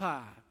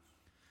Philippi.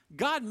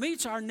 God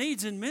meets our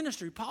needs in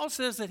ministry. Paul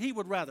says that he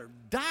would rather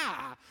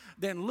die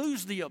than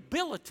lose the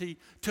ability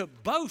to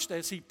boast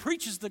as he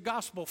preaches the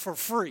gospel for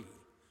free.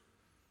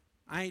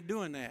 I ain't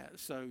doing that,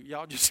 so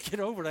y'all just get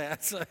over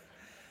that. So,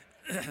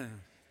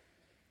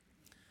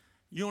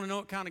 you want to know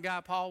what kind of guy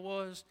Paul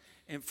was?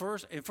 In 1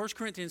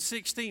 Corinthians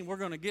 16, we're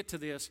going to get to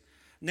this.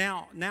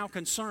 Now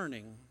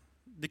concerning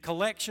the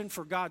collection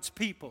for God's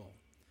people.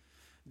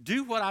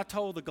 Do what I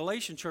told the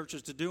Galatian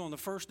churches to do on the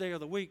first day of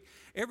the week.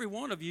 Every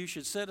one of you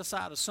should set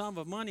aside a sum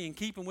of money in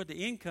keeping with the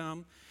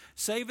income,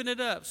 saving it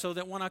up so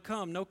that when I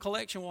come, no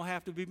collection will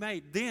have to be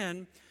made.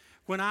 Then,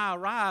 when I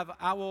arrive,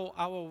 I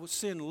will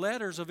send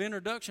letters of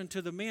introduction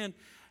to the men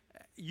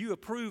you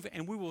approve,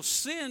 and we will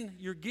send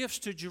your gifts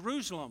to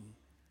Jerusalem.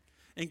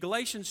 In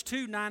Galatians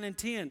 2:9 and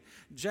 10,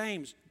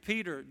 James,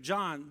 Peter,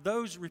 John,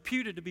 those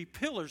reputed to be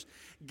pillars,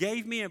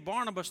 gave me and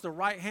Barnabas the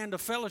right hand of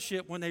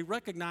fellowship when they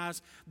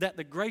recognized that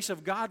the grace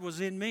of God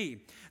was in me.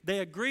 They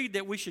agreed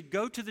that we should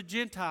go to the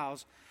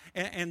Gentiles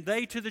and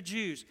they to the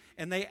Jews.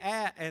 And they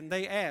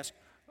asked,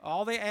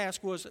 all they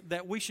asked was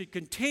that we should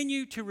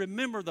continue to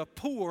remember the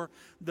poor,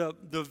 the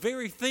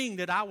very thing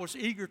that I was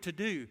eager to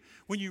do.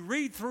 When you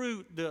read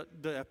through the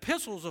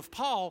epistles of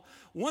Paul,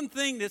 one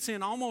thing that's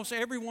in almost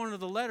every one of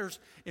the letters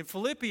in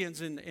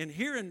Philippians and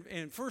here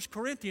in 1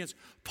 Corinthians,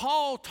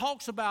 Paul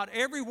talks about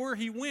everywhere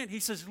he went. He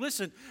says,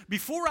 listen,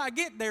 before I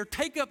get there,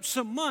 take up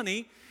some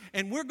money,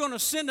 and we're going to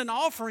send an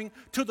offering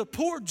to the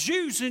poor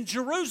Jews in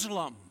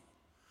Jerusalem.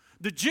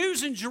 The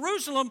Jews in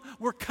Jerusalem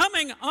were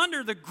coming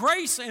under the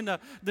grace and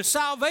the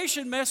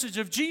salvation message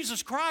of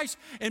Jesus Christ,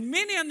 and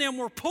many of them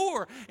were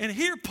poor. And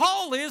here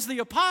Paul is, the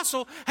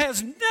apostle,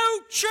 has no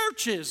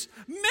churches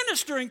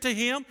ministering to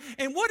him.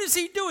 And what is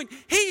he doing?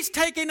 He's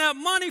taking up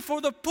money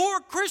for the poor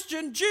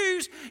Christian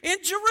Jews in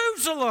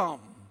Jerusalem.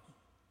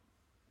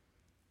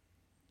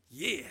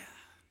 Yeah.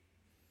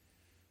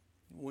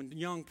 When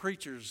young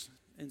preachers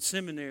in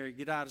seminary,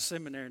 get out of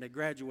seminary, and they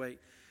graduate,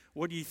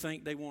 what do you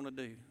think they want to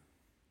do?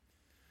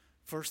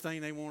 First thing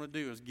they want to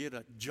do is get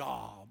a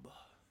job.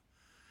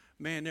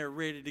 Man, they're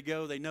ready to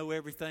go. They know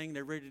everything.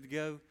 They're ready to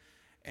go.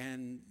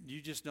 And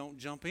you just don't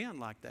jump in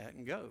like that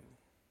and go.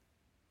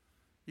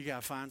 You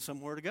got to find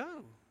somewhere to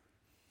go.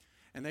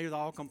 And they were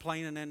all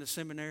complaining in the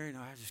seminary,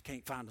 I just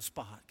can't find a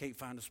spot, can't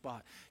find a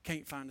spot,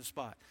 can't find a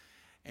spot.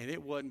 And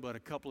it wasn't but a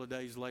couple of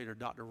days later,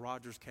 Dr.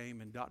 Rogers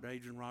came, and Dr.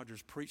 Adrian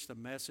Rogers preached a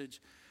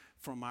message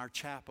from our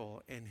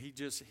chapel. And he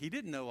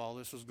didn't know all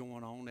this was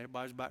going on.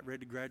 Everybody's about ready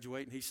to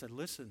graduate. And he said,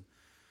 listen,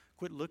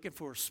 quit looking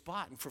for a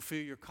spot and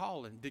fulfill your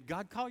calling. Did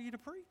God call you to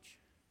preach?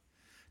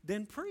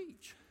 Then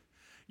preach.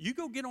 You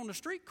go get on the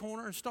street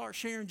corner and start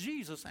sharing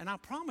Jesus, and I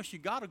promise you,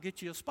 God will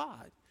get you a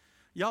spot.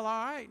 Y'all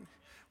all right?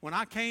 When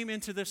I came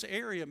into this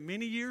area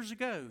many years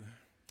ago,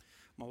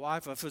 my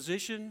wife, a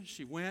physician,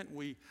 she went,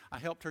 I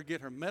helped her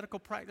get her medical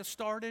practice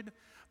started.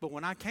 But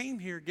when I came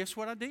here, guess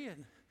what I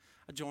did?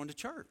 I joined the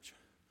church.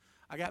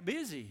 I got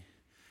busy.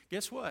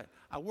 Guess what?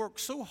 I worked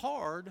so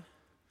hard,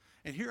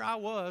 and here I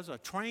was, a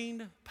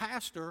trained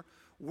pastor,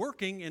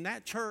 working in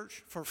that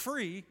church for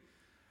free.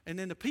 And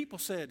then the people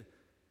said,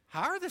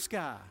 hire this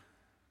guy.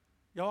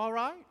 Y'all all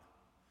right?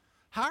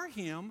 Hire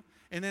him.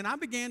 And then I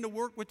began to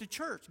work with the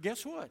church.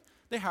 Guess what?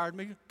 They hired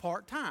me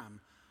part-time.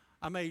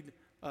 I made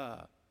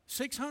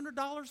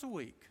 $600 a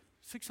week.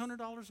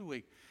 $600 a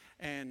week.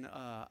 And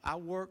I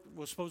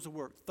was supposed to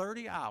work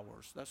 30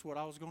 hours. That's what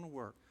I was going to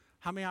work.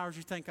 How many hours do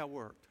you think I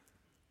worked?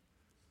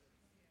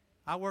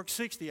 I worked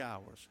 60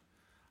 hours.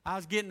 I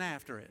was getting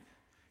after it.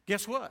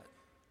 Guess what?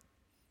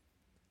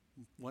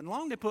 Wasn't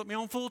long they put me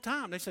on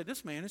full-time. They said,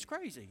 this man is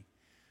crazy.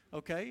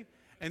 Okay?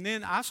 And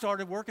then I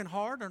started working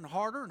harder and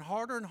harder and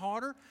harder and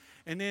harder.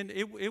 And then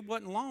it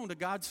wasn't long that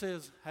God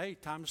says, hey,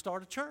 time to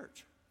start a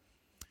church.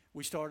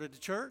 We started the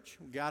church,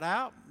 we got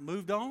out,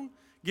 moved on.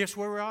 Guess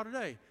where we are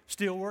today?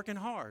 Still working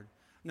hard.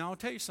 Now, I'll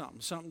tell you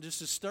something just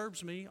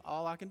disturbs me,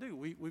 all I can do.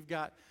 We've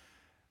got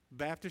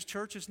Baptist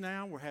churches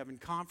now. We're having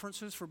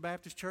conferences for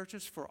Baptist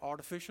churches for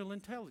artificial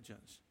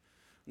intelligence.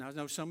 Now, I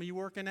know some of you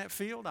work in that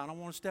field. I don't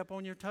want to step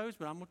on your toes,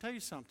 but I'm going to tell you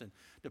something.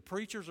 The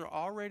preachers are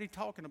already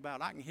talking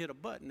about, I can hit a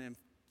button and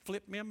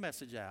flip me a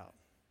message out.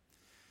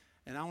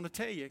 And I want to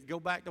tell you, go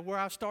back to where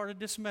I started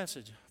this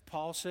message.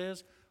 Paul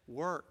says,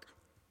 work.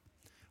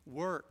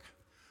 Work.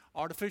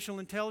 Artificial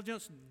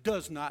intelligence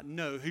does not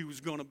know who's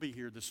going to be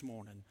here this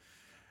morning.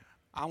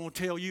 I want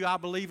to tell you, I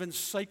believe in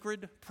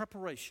sacred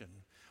preparation.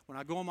 When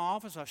I go in my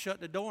office, I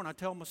shut the door and I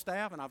tell my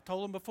staff, and I've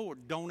told them before,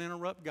 don't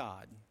interrupt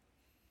God.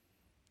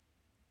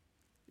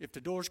 If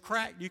the door's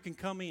cracked, you can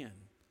come in.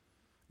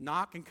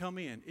 Knock and come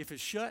in. If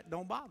it's shut,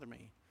 don't bother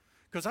me.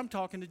 Because I'm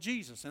talking to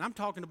Jesus, and I'm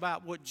talking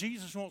about what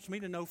Jesus wants me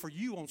to know for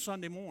you on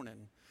Sunday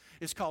morning.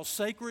 It's called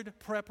sacred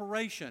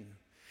preparation.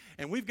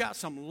 And we've got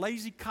some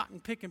lazy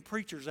cotton-picking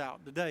preachers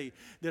out today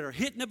that are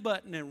hitting a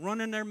button and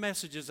running their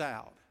messages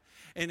out.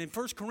 And in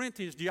 1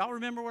 Corinthians, do y'all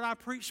remember what I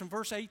preached from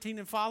verse 18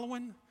 and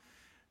following?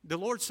 The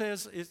Lord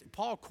says,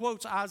 Paul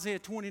quotes Isaiah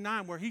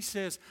 29 where he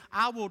says,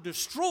 I will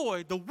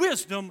destroy the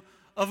wisdom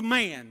of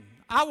man.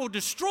 I will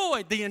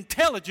destroy the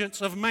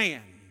intelligence of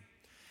man.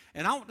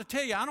 And I want to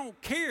tell you, I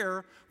don't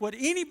care what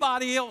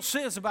anybody else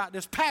says about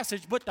this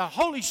passage, but the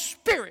Holy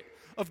Spirit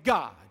of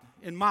God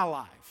in my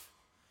life.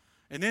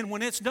 And then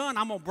when it's done,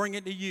 I'm going to bring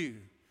it to you,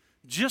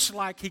 just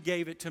like he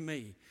gave it to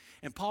me.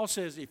 And Paul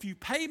says, if you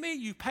pay me,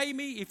 you pay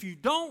me. If you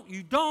don't,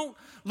 you don't.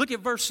 Look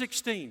at verse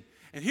 16.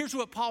 And here's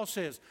what Paul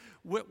says.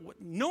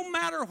 No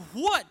matter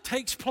what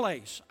takes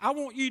place, I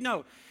want you to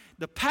know,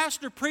 the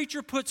pastor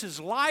preacher puts his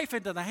life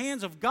into the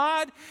hands of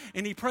God,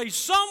 and he prays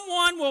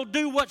someone will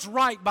do what's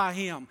right by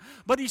him.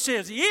 But he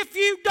says, if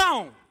you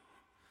don't,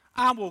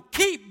 I will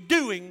keep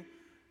doing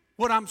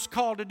what I'm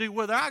called to do,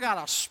 whether I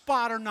got a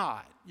spot or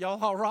not.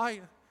 Y'all all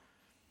right?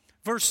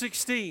 Verse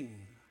 16,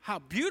 how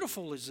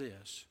beautiful is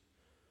this?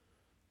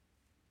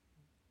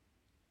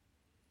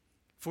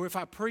 For if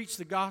I preach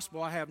the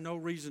gospel, I have no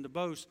reason to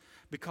boast,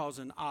 because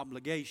an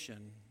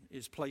obligation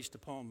is placed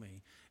upon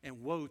me,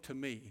 and woe to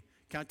me.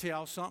 Can I tell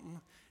y'all something?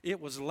 It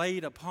was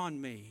laid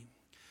upon me.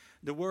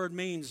 The word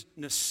means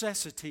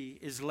necessity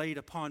is laid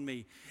upon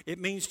me. It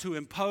means to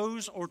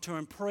impose or to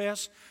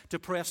impress, to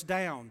press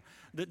down.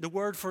 The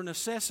word for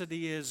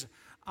necessity is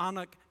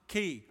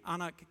anarchy.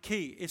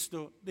 It's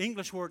the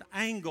English word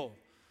angle.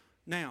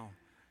 Now,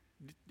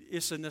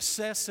 it's a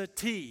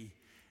necessity.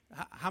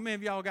 How many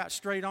of y'all got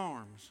straight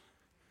arms?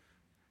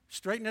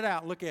 Straighten it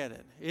out. Look at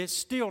it. It's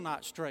still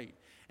not straight.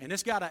 And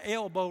it's got an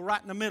elbow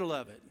right in the middle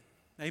of it.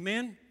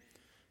 Amen?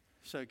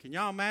 So can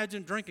y'all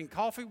imagine drinking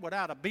coffee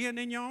without a bend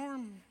in your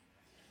arm?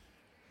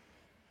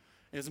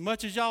 As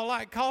much as y'all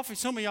like coffee,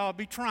 some of y'all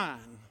be trying.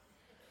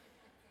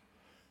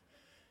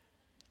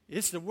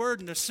 It's the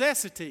word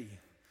necessity.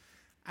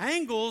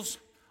 Angles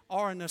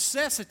are a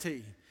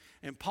necessity.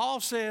 And Paul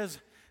says,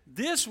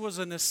 this was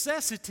a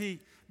necessity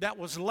that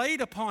was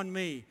laid upon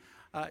me.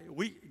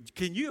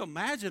 Can you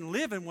imagine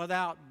living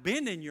without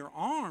bending your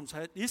arms?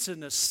 It's a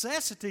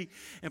necessity.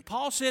 And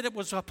Paul said it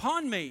was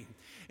upon me.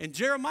 And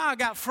Jeremiah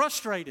got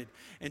frustrated.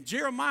 And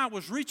Jeremiah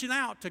was reaching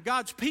out to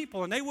God's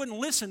people, and they wouldn't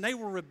listen. They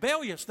were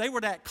rebellious. They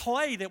were that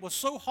clay that was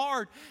so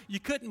hard you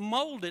couldn't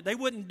mold it. They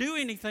wouldn't do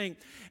anything.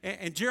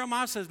 And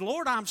Jeremiah says,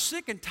 Lord, I'm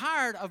sick and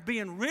tired of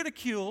being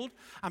ridiculed.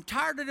 I'm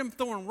tired of them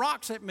throwing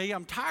rocks at me.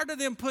 I'm tired of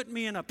them putting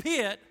me in a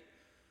pit.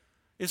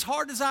 As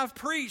hard as I've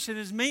preached and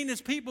as mean as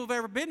people have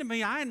ever been to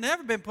me, I ain't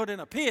never been put in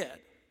a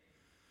pit.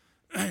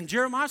 And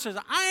Jeremiah says,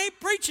 I ain't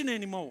preaching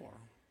anymore.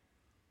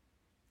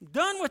 I'm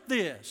done with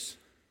this.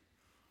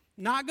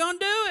 Not going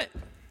to do it.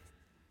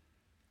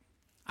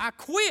 I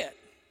quit.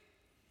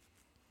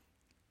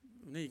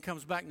 And then he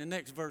comes back in the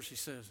next verse. He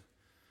says,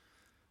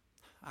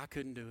 I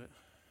couldn't do it.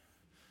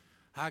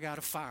 I got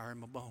a fire in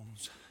my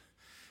bones.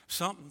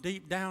 Something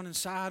deep down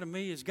inside of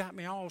me has got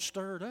me all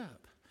stirred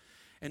up.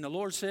 And the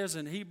Lord says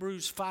in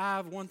Hebrews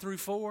 5, 1 through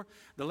 4,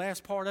 the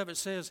last part of it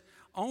says,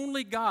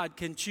 only God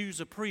can choose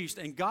a priest,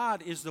 and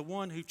God is the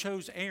one who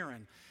chose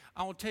Aaron.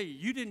 I will tell you,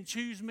 you didn't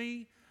choose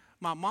me.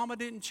 My mama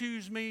didn't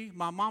choose me.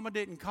 My mama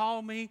didn't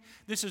call me.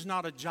 This is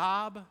not a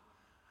job.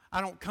 I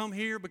don't come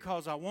here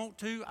because I want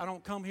to. I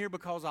don't come here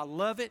because I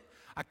love it.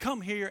 I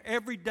come here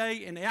every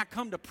day, and I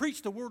come to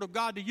preach the Word of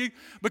God to you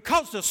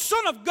because the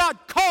Son of God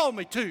called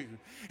me to.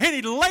 And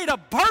He laid a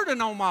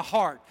burden on my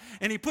heart.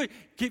 And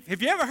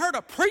have you ever heard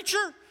a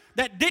preacher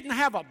that didn't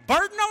have a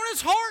burden on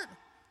his heart?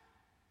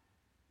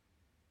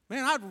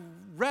 Man, I'd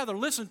rather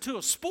listen to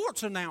a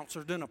sports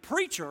announcer than a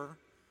preacher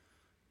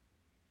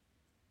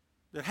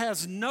that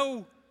has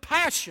no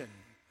passion,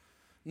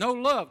 no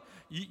love.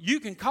 You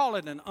can call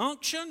it an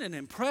unction, an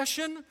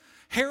impression,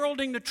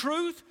 heralding the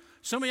truth.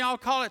 Some of y'all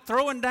call it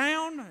throwing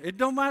down. It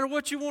don't matter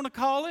what you want to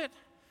call it.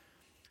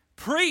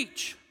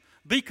 Preach.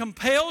 Be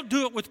compelled.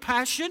 Do it with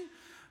passion.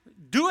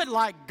 Do it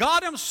like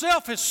God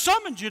Himself has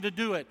summoned you to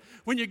do it.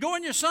 When you go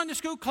in your Sunday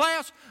school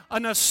class, a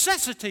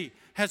necessity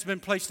has been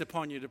placed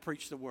upon you to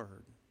preach the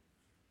Word.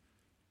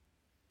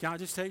 Can I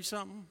just tell you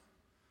something?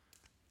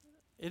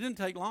 It didn't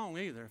take long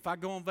either. If I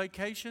go on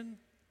vacation,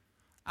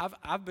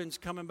 I've been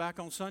coming back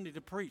on Sunday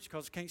to preach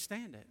because I can't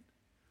stand it.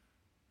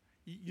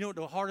 You know what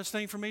the hardest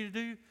thing for me to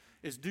do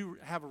is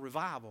have a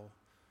revival.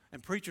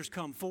 And preachers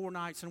come 4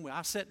 nights in a week.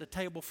 I set the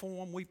table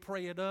for them. We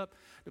pray it up.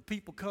 The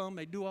people come.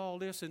 They do all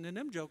this. And then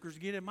them jokers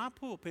get in my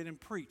pulpit and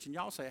preach. And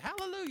y'all say,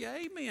 hallelujah,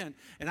 amen.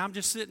 And I'm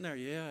just sitting there,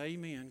 yeah,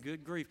 amen,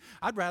 good grief.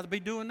 I'd rather be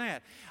doing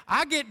that.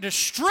 I get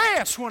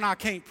distressed when I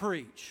can't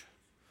preach.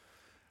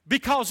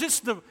 Because it's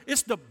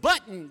the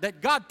button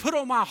that God put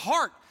on my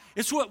heart.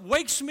 It's what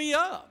wakes me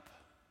up.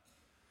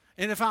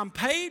 And if I'm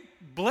paid,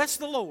 bless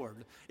the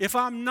Lord. If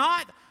I'm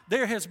not,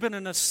 there has been a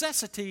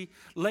necessity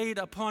laid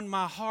upon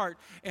my heart.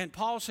 And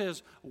Paul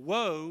says,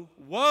 woe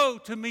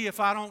to me if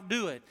I don't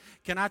do it.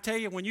 Can I tell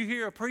you, when you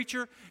hear a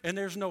preacher and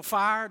there's no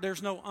fire,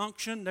 there's no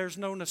unction, there's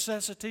no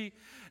necessity,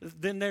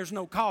 then there's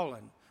no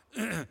calling.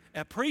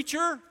 A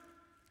preacher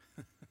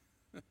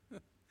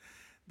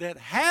that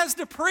has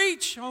to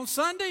preach on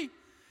Sunday,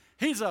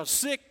 he's a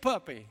sick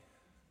puppy.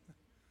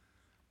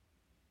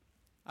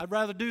 I'd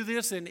rather do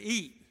this than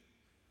eat.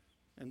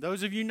 And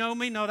those of you know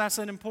me know that's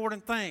an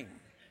important thing.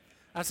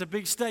 That's a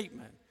big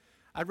statement.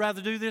 I'd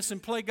rather do this than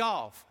play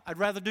golf. I'd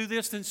rather do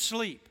this than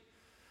sleep.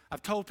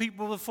 I've told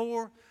people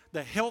before,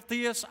 the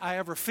healthiest I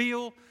ever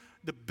feel,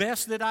 the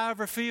best that I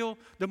ever feel,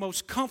 the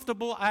most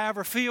comfortable I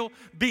ever feel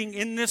being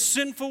in this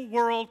sinful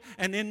world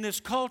and in this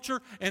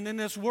culture and in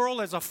this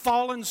world as a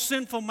fallen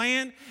sinful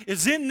man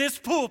is in this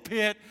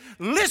pulpit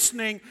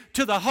listening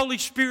to the Holy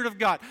Spirit of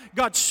God.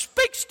 God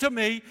speaks to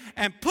me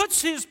and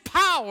puts His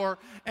power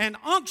and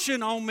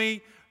unction on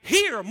me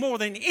here more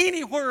than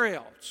anywhere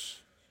else.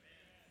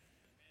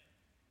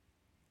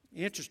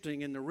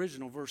 Interesting, in the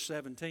original verse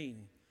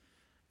 17,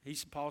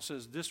 Paul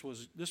says this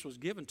was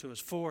given to us.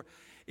 For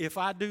if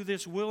I do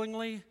this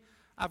willingly,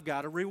 I've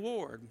got a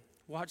reward.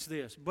 Watch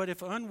this. But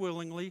if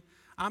unwillingly,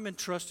 I'm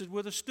entrusted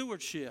with a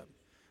stewardship.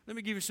 Let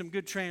me give you some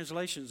good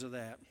translations of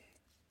that.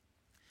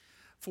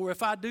 For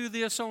if I do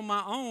this on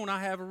my own, I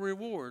have a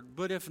reward.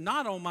 But if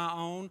not on my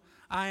own,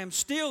 I am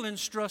still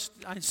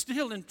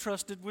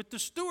entrusted with the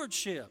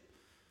stewardship.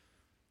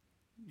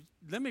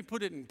 Let me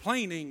put it in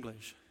plain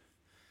English.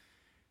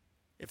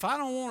 If I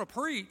don't want to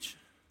preach,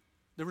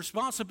 the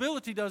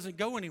responsibility doesn't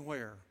go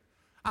anywhere.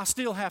 I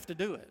still have to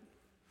do it.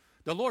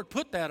 The Lord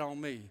put that on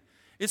me.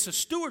 It's a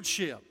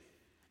stewardship.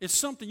 It's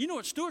something, you know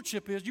what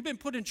stewardship is? You've been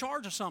put in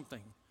charge of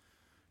something.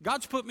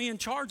 God's put me in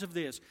charge of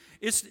this.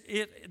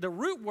 The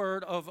root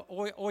word of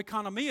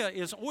oikonomia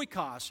is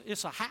oikos.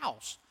 It's a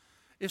house.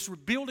 It's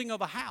rebuilding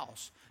of a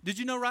house. Did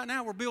you know right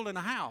now we're building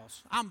a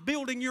house? I'm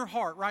building your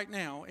heart right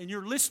now, and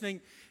you're listening,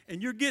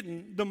 and you're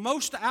getting the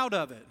most out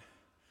of it.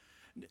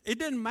 It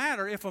doesn't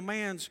matter if a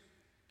man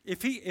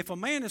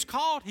is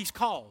called, he's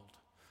called.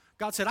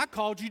 God said, I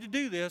called you to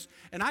do this,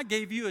 and I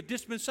gave you a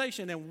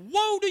dispensation, and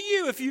woe to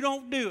you if you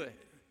don't do it.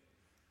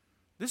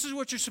 This is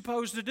what you're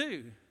supposed to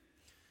do.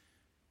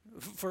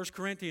 1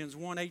 Corinthians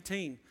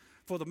 1:18.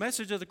 For the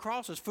message of the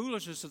cross is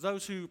foolishness to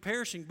those who are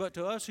perishing, but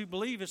to us who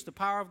believe it's the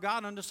power of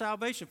God unto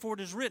salvation. For it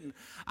is written,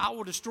 I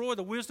will destroy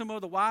the wisdom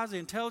of the wise, the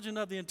intelligent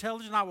of the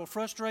intelligent. I will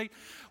frustrate.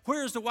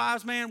 Where is the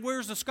wise man? Where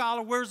is the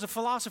scholar? Where is the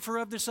philosopher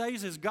of this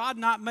age? Is God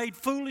not made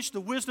foolish the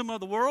wisdom of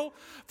the world?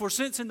 For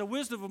since in the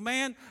wisdom of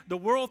man, the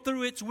world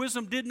through its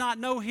wisdom did not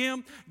know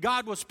him,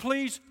 God was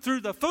pleased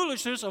through the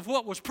foolishness of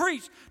what was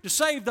preached to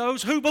save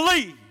those who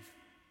believe.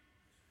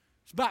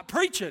 It's about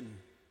preaching.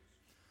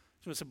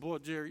 So I said, boy,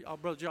 Jerry,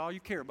 Brother Jerry, all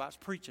you care about is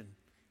preaching.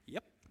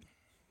 Yep.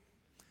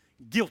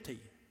 Guilty.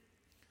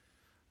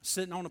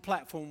 Sitting on a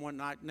platform one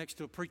night next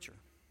to a preacher.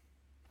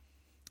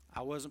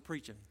 I wasn't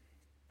preaching.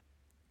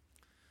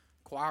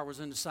 Choir was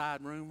in the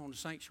side room on the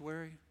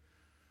sanctuary.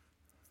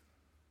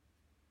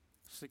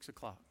 6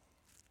 o'clock.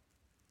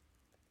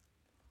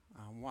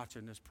 I'm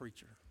watching this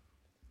preacher.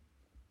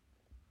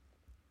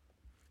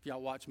 If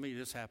y'all watch me,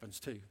 this happens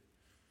too.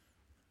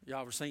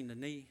 Y'all ever seen the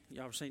knee?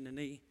 Y'all ever seen the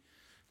knee?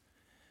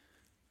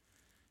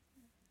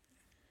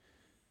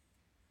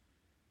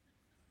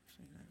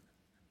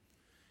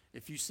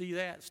 If you see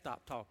that,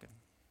 stop talking.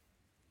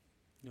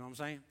 You know what I'm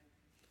saying?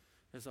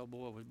 This old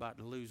boy was about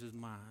to lose his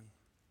mind.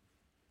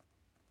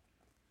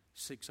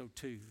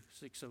 6:02,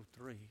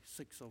 6:03,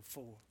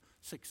 6:04,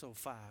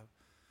 6:05.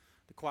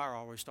 The choir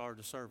always started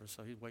the service,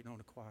 so he's waiting on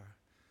the choir.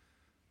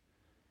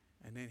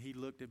 And then he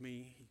looked at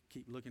me. He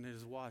kept looking at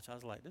his watch. I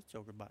was like, this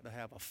joker about to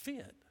have a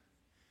fit.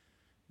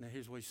 Now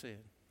here's what he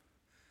said.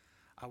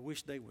 I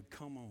wish they would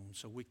come on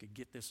so we could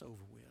get this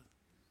over with.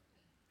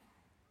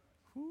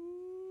 Woo!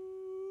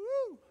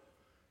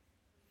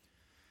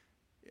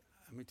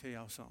 Let me tell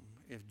y'all something.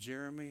 If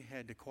Jeremy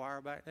had the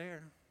choir back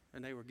there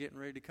and they were getting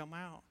ready to come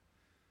out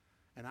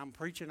and I'm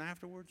preaching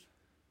afterwards,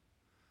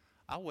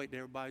 I'll wait till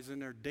everybody's in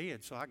there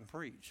dead so I can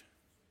preach.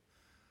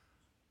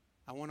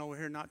 I went over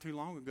here not too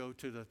long ago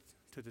to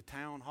the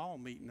town hall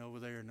meeting over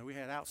there, and we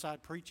had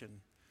outside preaching.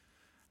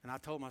 And I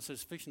told them, I said,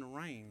 it's fixing to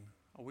rain.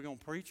 Are we going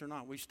to preach or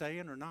not? Are we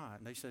staying or not?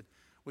 And they said,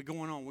 we're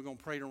going on. We're going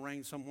to pray to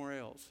rain somewhere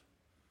else.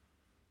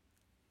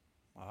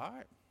 All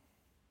right.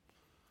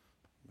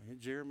 Me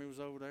and Jeremy was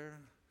over there.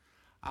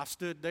 I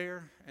stood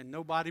there, and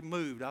nobody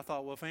moved. I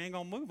thought, well, if I ain't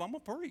going to move, I'm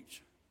going to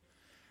preach.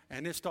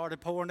 And it started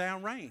pouring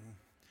down rain.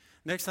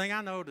 Next thing I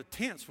know, the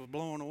tents were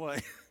blowing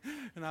away.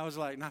 And I was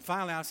like, now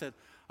finally I said,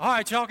 all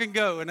right, y'all can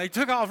go. And they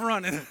took off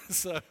running.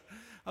 So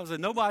I was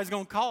like, nobody's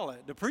going to call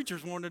it. The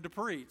preachers wanted to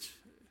preach.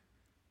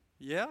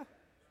 Yeah?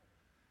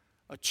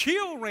 A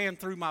chill ran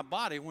through my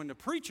body when the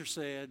preacher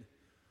said,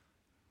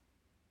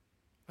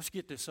 let's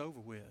get this over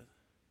with.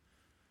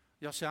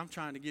 Y'all see, I'm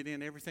trying to get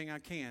in everything I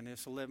can.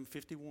 It's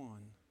 11:51.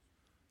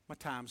 My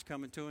time's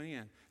coming to an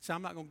end. See,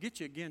 I'm not going to get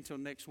you again until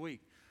next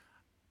week.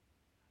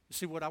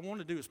 See, what I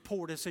want to do is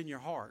pour this in your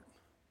heart.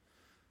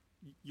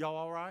 Y'all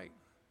all right?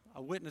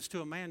 I witnessed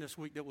to a man this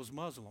week that was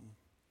Muslim.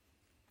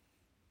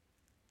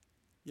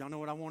 Y'all know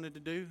what I wanted to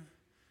do?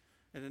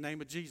 In the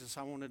name of Jesus,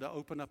 I wanted to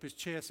open up his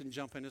chest and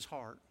jump in his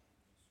heart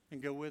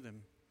and go with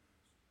him.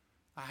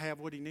 I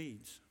have what he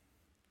needs.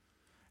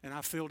 And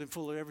I filled him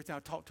full of everything. I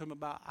talked to him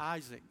about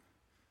Isaac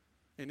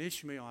and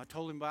Ishmael. I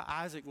told him about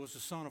Isaac was the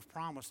son of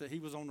promise, that he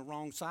was on the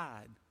wrong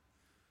side.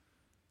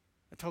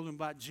 I told him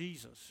about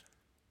Jesus.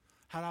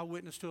 How do I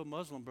witness to a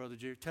Muslim, Brother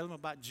Jerry? Tell him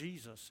about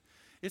Jesus.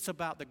 It's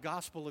about the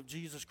gospel of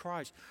Jesus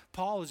Christ.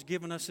 Paul has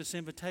given us this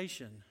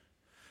invitation.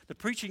 The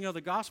preaching of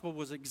the gospel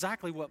was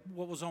exactly what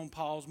was on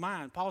Paul's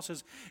mind. Paul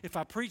says, if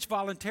I preach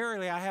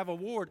voluntarily, I have a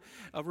reward.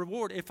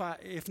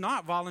 If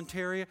not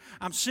voluntary,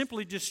 I'm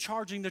simply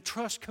discharging the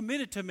trust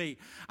committed to me.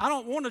 I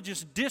don't want to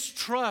just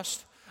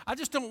distrust. I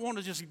just don't want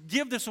to just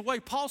give this away.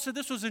 Paul said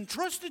this was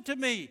entrusted to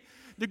me.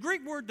 The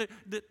Greek word,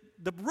 the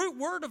root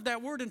word of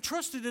that word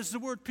entrusted is the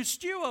word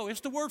pisteuo.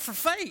 It's the word for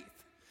faith.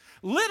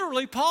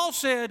 Literally, Paul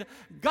said,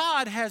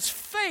 God has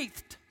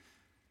faithed.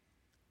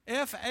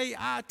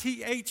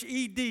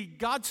 F-A-I-T-H-E-D.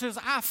 God says,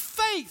 I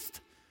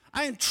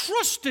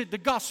entrusted the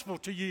gospel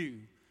to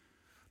you.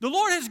 The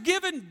Lord has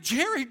given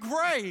Jerry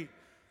Gray,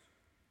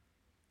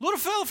 little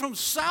fellow from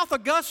South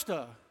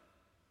Augusta,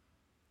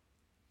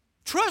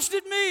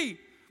 trusted me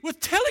with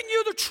telling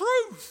you the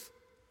truth.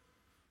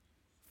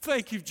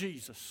 Thank you,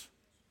 Jesus.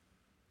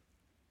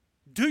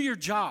 Do your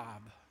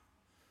job.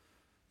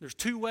 There's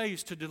 2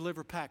 ways to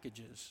deliver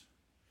packages.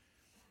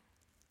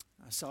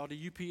 I saw the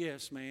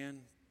UPS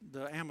man,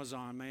 the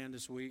Amazon man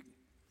this week.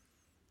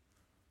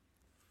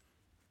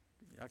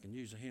 I can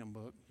use a hymn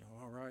book.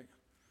 Y'all all right?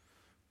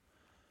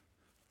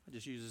 I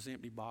just use this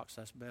empty box.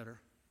 That's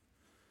better.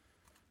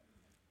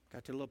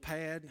 Got the little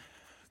pad.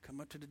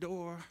 Come up to the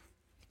door.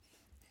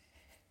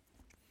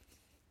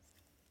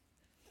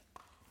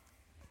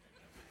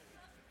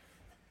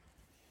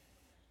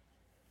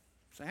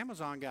 It's an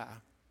Amazon guy.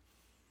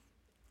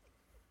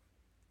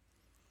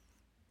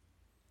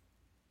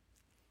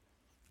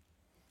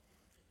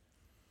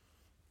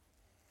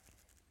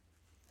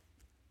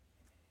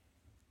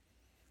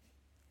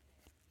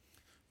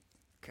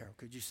 Carol,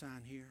 could you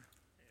sign here?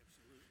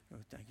 Absolutely.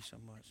 Oh, thank you so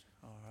much.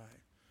 All right.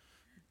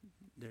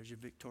 There's your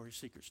Victoria's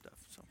Secret stuff.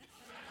 So,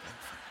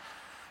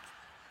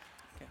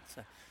 okay,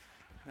 so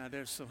now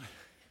there's some.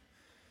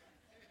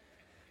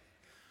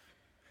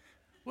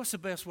 What's the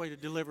best way to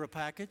deliver a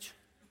package?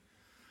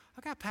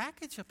 I got a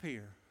package up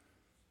here.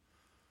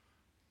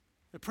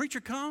 The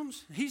preacher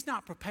comes, he's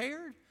not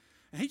prepared,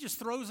 and he just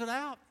throws it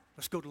out.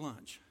 Let's go to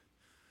lunch.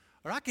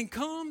 Or I can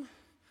come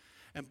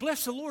and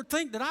bless the Lord,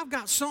 think that I've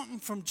got something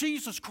from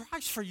Jesus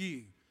Christ for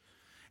you.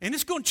 And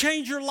it's going to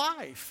change your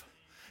life.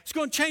 It's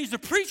going to change the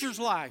preacher's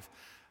life.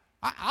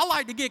 I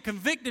like to get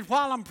convicted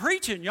while I'm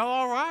preaching. Y'all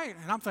all right?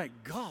 And I'm thinking,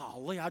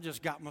 golly, I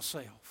just got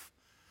myself.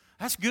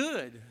 That's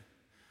good.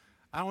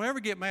 I don't ever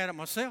get mad at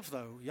myself,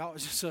 though. Y'all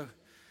just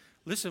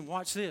listen,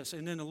 watch this.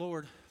 And then the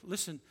Lord,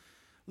 listen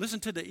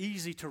to the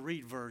easy to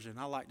read version.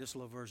 I like this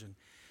little version.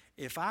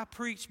 If I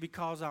preach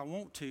because I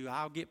want to,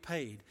 I'll get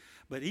paid.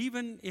 But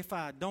even if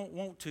I don't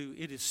want to,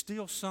 it is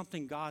still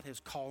something God has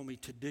called me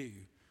to do.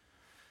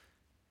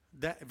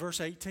 That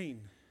verse 18.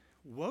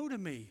 Woe to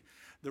me.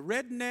 The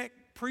redneck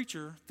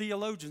preacher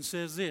theologian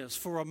says this: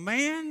 for a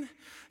man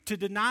to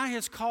deny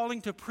his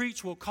calling to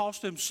preach will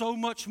cost him so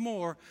much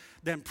more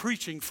than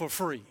preaching for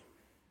free.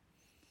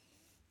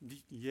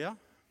 Yeah.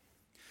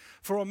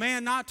 For a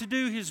man not to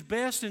do his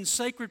best in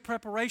sacred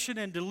preparation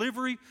and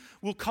delivery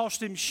will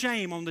cost him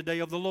shame on the day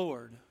of the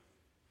Lord.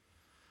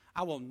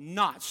 I will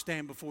not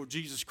stand before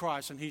Jesus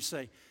Christ and he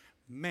say,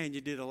 man,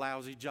 you did a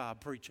lousy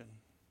job preaching.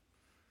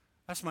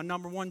 That's my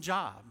number one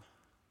job.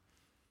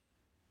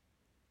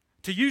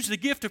 To use the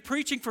gift of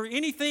preaching for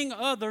anything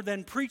other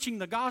than preaching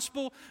the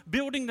gospel,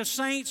 building the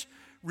saints,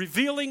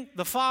 revealing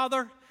the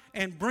Father,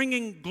 and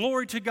bringing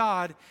glory to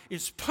God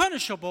is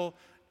punishable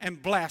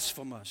and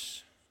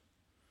blasphemous.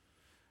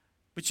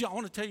 But I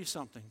want to tell you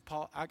something.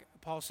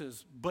 Paul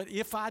says, but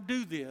if I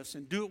do this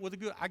and do it with a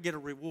good, I get a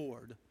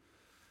reward.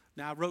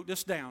 Now, I wrote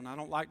this down. I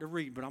don't like to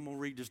read, but I'm going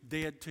to read this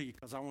dead to you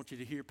because I want you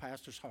to hear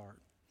Pastor's heart.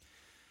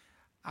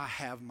 I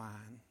have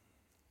mine.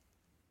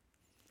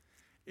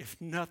 If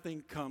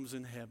nothing comes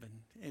in heaven,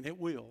 and it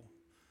will,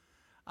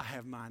 I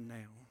have mine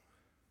now.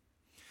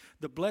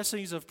 The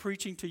blessings of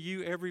preaching to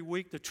you every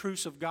week, the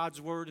truths of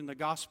God's word and the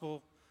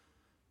gospel,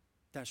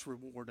 that's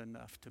reward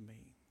enough to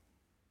me.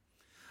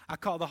 I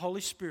call the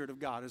Holy Spirit of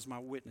God as my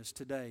witness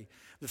today.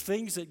 The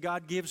things that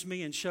God gives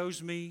me and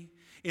shows me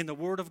in the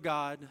Word of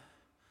God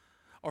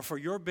are for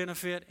your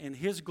benefit and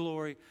His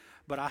glory,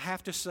 but I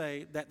have to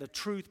say that the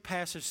truth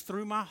passes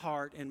through my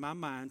heart and my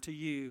mind to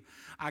you.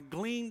 I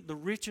glean the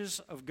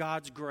riches of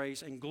God's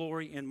grace and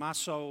glory in my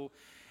soul,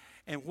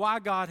 and why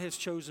God has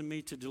chosen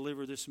me to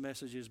deliver this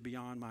message is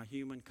beyond my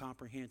human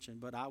comprehension,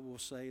 but I will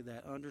say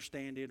that,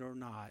 understand it or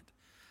not,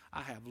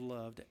 I have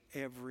loved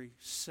every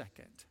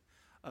second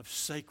of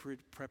sacred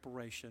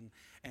preparation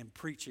and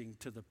preaching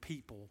to the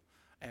people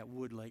at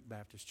Woodlake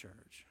Baptist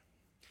Church.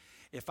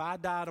 If I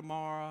die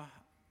tomorrow,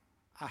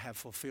 I have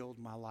fulfilled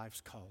my life's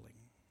calling.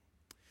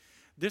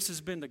 This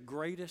has been the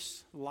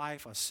greatest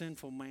life a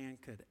sinful man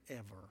could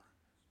ever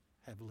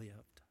have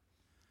lived.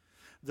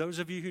 Those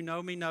of you who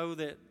know me know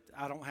that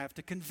I don't have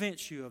to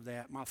convince you of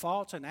that. My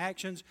thoughts and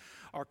actions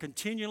are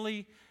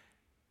continually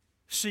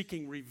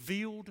seeking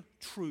revealed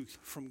truth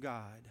from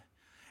God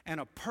and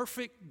a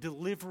perfect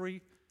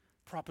delivery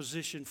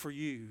proposition for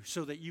you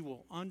so that you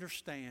will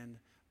understand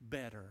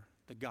better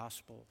the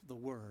gospel, the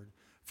word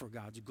for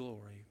God's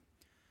glory.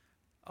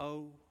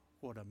 Oh,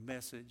 what a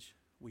message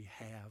we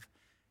have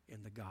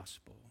in the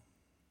gospel.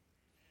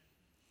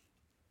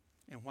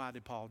 And why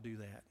did Paul do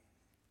that?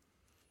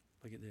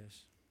 Look at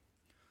this.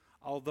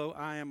 Although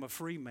I am a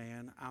free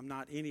man, I'm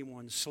not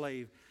anyone's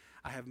slave.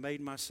 I have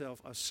made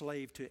myself a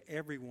slave to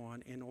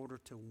everyone in order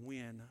to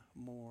win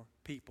more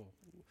people.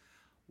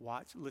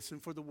 Watch,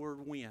 listen for the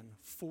word win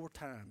 4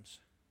 times.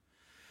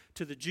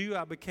 To the Jew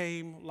I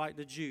became like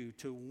the Jew,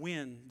 to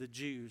win the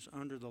Jews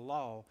under the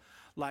law,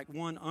 like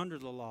one under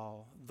the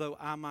law, though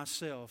I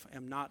myself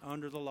am not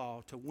under the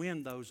law, to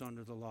win those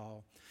under the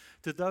law.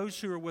 To those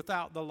who are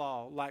without the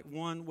law, like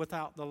one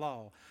without the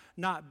law,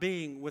 not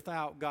being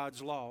without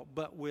God's law,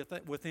 but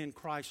within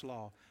Christ's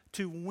law,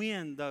 to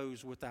win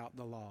those without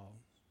the law.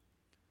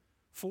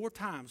 4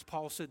 times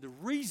Paul said the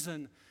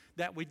reason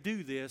that we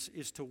do this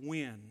is to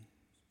win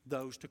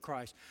those to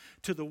Christ.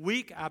 To the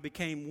weak I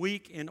became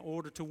weak in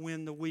order to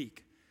win the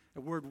weak.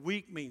 The word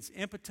weak means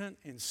impotent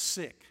and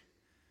sick.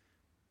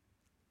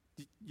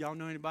 Y'all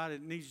know anybody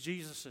that needs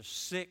Jesus is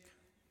sick?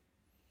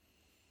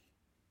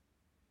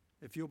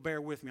 If you'll bear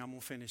with me, I'm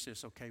going to finish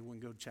this, okay? We can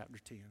go to chapter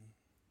 10.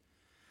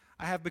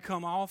 I have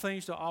become all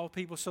things to all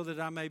people so that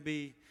I may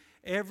be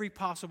every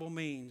possible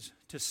means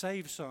to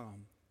save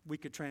some. We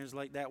could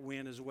translate that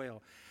win as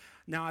well.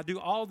 Now, I do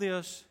all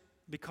this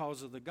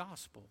because of the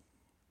gospel.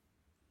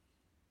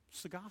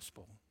 It's the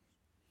gospel.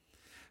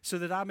 So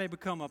that I may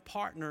become a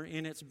partner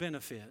in its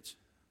benefits.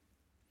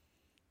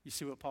 You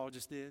see what Paul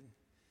just did?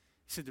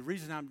 He said, the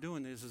reason I'm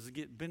doing this is to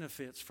get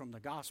benefits from the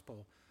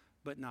gospel,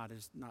 but not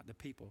the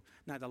people.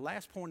 Now, the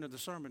last point of the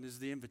sermon is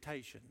the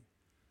invitation.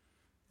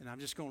 And I'm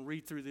just going to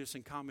read through this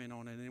and comment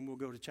on it, and then we'll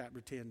go to chapter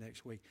 10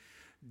 next week.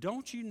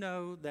 Don't you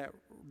know that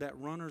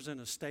runners in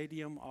a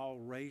stadium all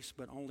race,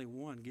 but only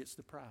one gets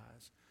the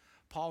prize?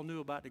 Paul knew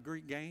about the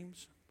Greek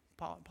games.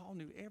 Paul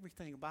knew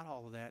everything about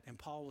all of that, and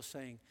Paul was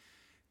saying,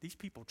 these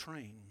people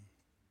train.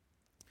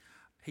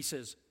 He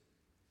says,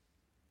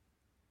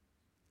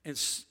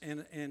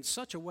 in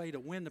such a way to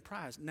win the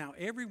prize. Now,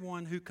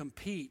 everyone who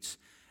competes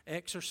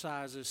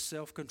exercises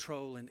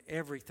self-control in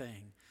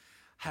everything.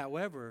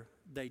 However,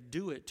 they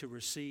do it to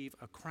receive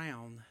a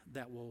crown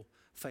that will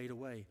fade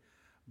away.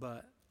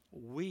 But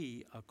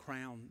we, a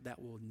crown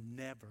that will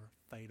never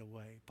fade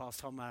away. Paul's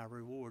talking about our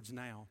rewards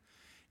now.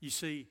 You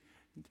see,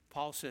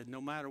 Paul said,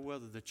 no matter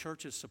whether the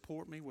churches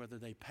support me, whether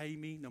they pay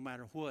me, no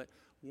matter what,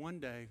 one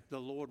day the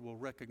Lord will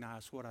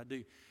recognize what I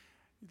do.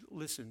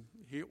 Listen,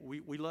 here,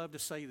 we love to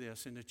say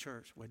this in the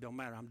church. Well, it don't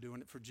matter. I'm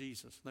doing it for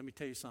Jesus. Let me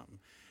tell you something.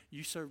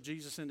 You serve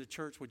Jesus in the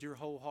church with your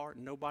whole heart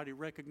and nobody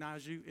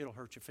recognizes you, it'll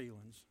hurt your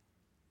feelings.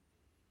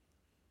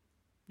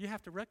 You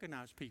have to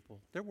recognize people.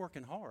 They're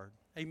working hard.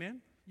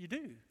 Amen? You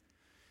do.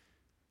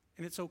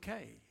 And it's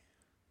okay.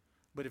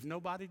 But if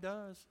nobody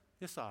does,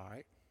 it's all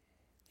right.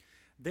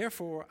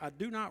 Therefore, I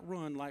do not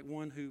run like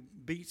one who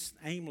beats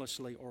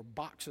aimlessly or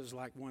boxes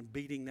like one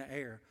beating the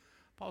air.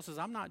 Paul says,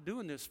 I'm not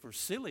doing this for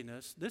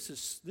silliness. This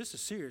is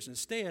serious.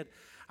 Instead,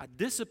 I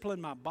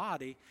discipline my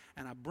body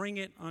and I bring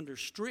it under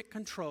strict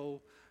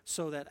control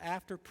so that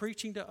after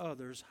preaching to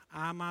others,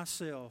 I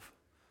myself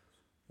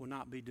will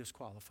not be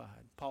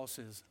disqualified. Paul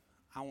says,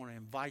 I want to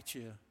invite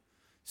you.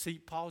 See,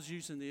 Paul's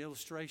using that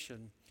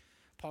illustration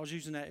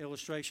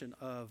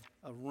of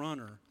a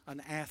runner,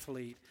 an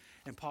athlete.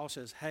 And Paul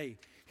says, hey,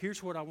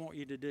 here's what I want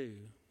you to do.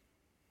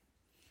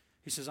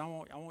 He says, I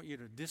want you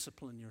to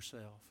discipline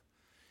yourself.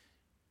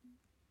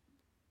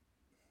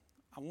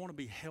 I want to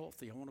be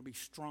healthy. I want to be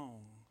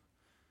strong.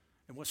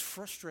 And what's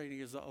frustrating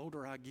is the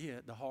older I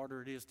get, the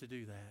harder it is to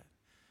do that.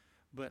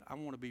 But I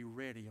want to be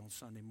ready on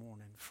Sunday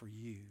morning for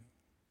you.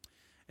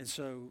 And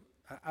so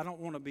I don't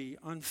want to be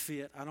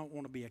unfit. I don't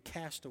want to be a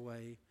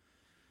castaway.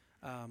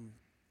 I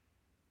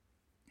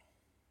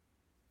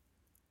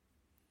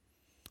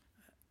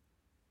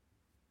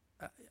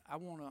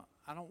want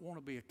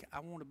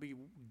to be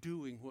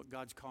doing what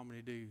God's called me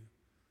to do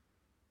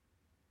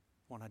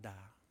when I die.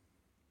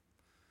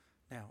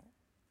 Now,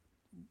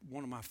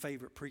 one of my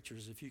favorite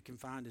preachers, if you can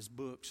find his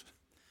books,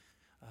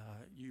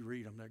 you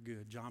read them, they're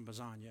good, John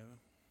Bisagno.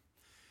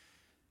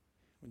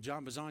 When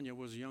John Bisagno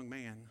was a young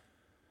man,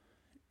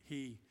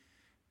 he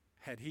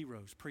had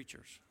heroes,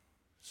 preachers.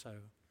 So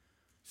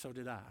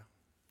did I.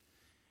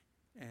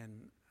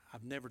 And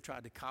I've never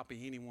tried to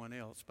copy anyone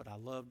else, but I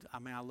love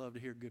to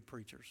hear good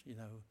preachers, you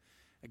know,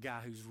 a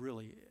guy who's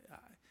really,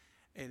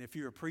 and if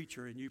you're a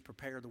preacher and you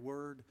prepare the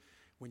word,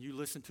 when you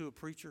listen to a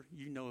preacher,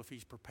 you know if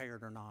he's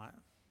prepared or not.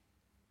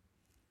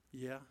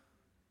 Yeah,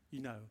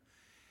 you know.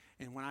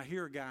 And when I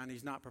hear a guy and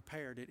he's not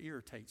prepared, it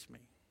irritates me.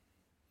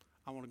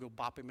 I want to go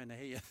bop him in the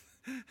head.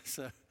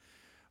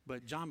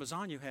 But John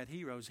Bisagno had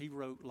heroes. He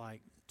wrote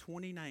like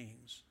 20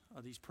 names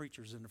of these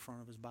preachers in the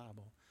front of his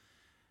Bible.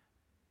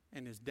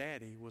 And his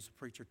daddy was a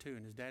preacher too.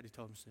 And his daddy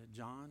told him, said,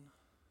 John,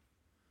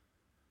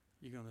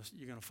 you're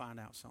gonna find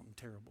out something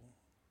terrible.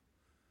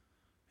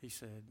 He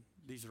said,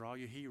 these are all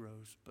your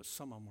heroes, but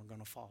some of them are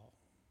going to fall.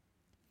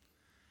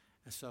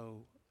 And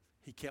so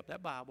he kept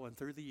that Bible, and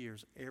through the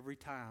years, every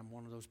time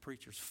one of those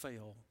preachers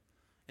fell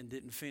and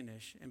didn't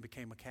finish and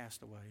became a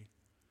castaway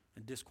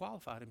and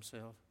disqualified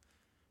himself,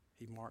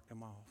 he marked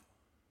them off.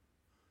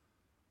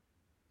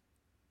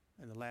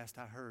 And the last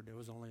I heard, there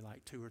was only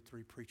like 2 or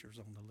 3 preachers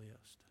on the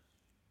list.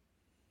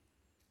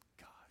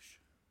 Gosh.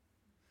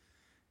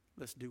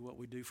 Let's do what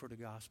we do for the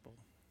gospel.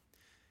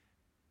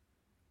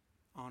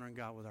 Honoring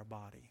God with our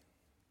body.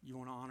 You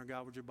want to honor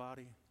God with your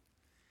body?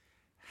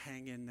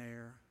 Hang in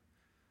there.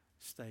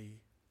 Stay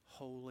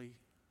holy,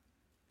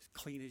 as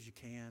clean as you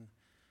can,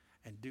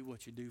 and do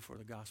what you do for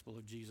the gospel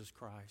of Jesus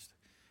Christ.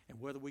 And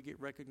whether we get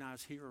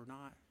recognized here or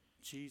not,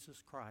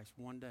 Jesus Christ,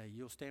 one day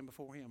you'll stand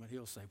before him and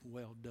he'll say,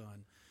 well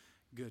done,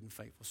 good and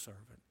faithful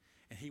servant.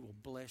 And he will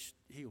bless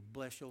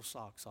your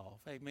socks off.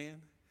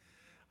 Amen?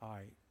 All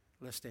right,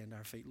 let's stand to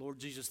our feet. Lord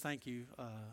Jesus, thank you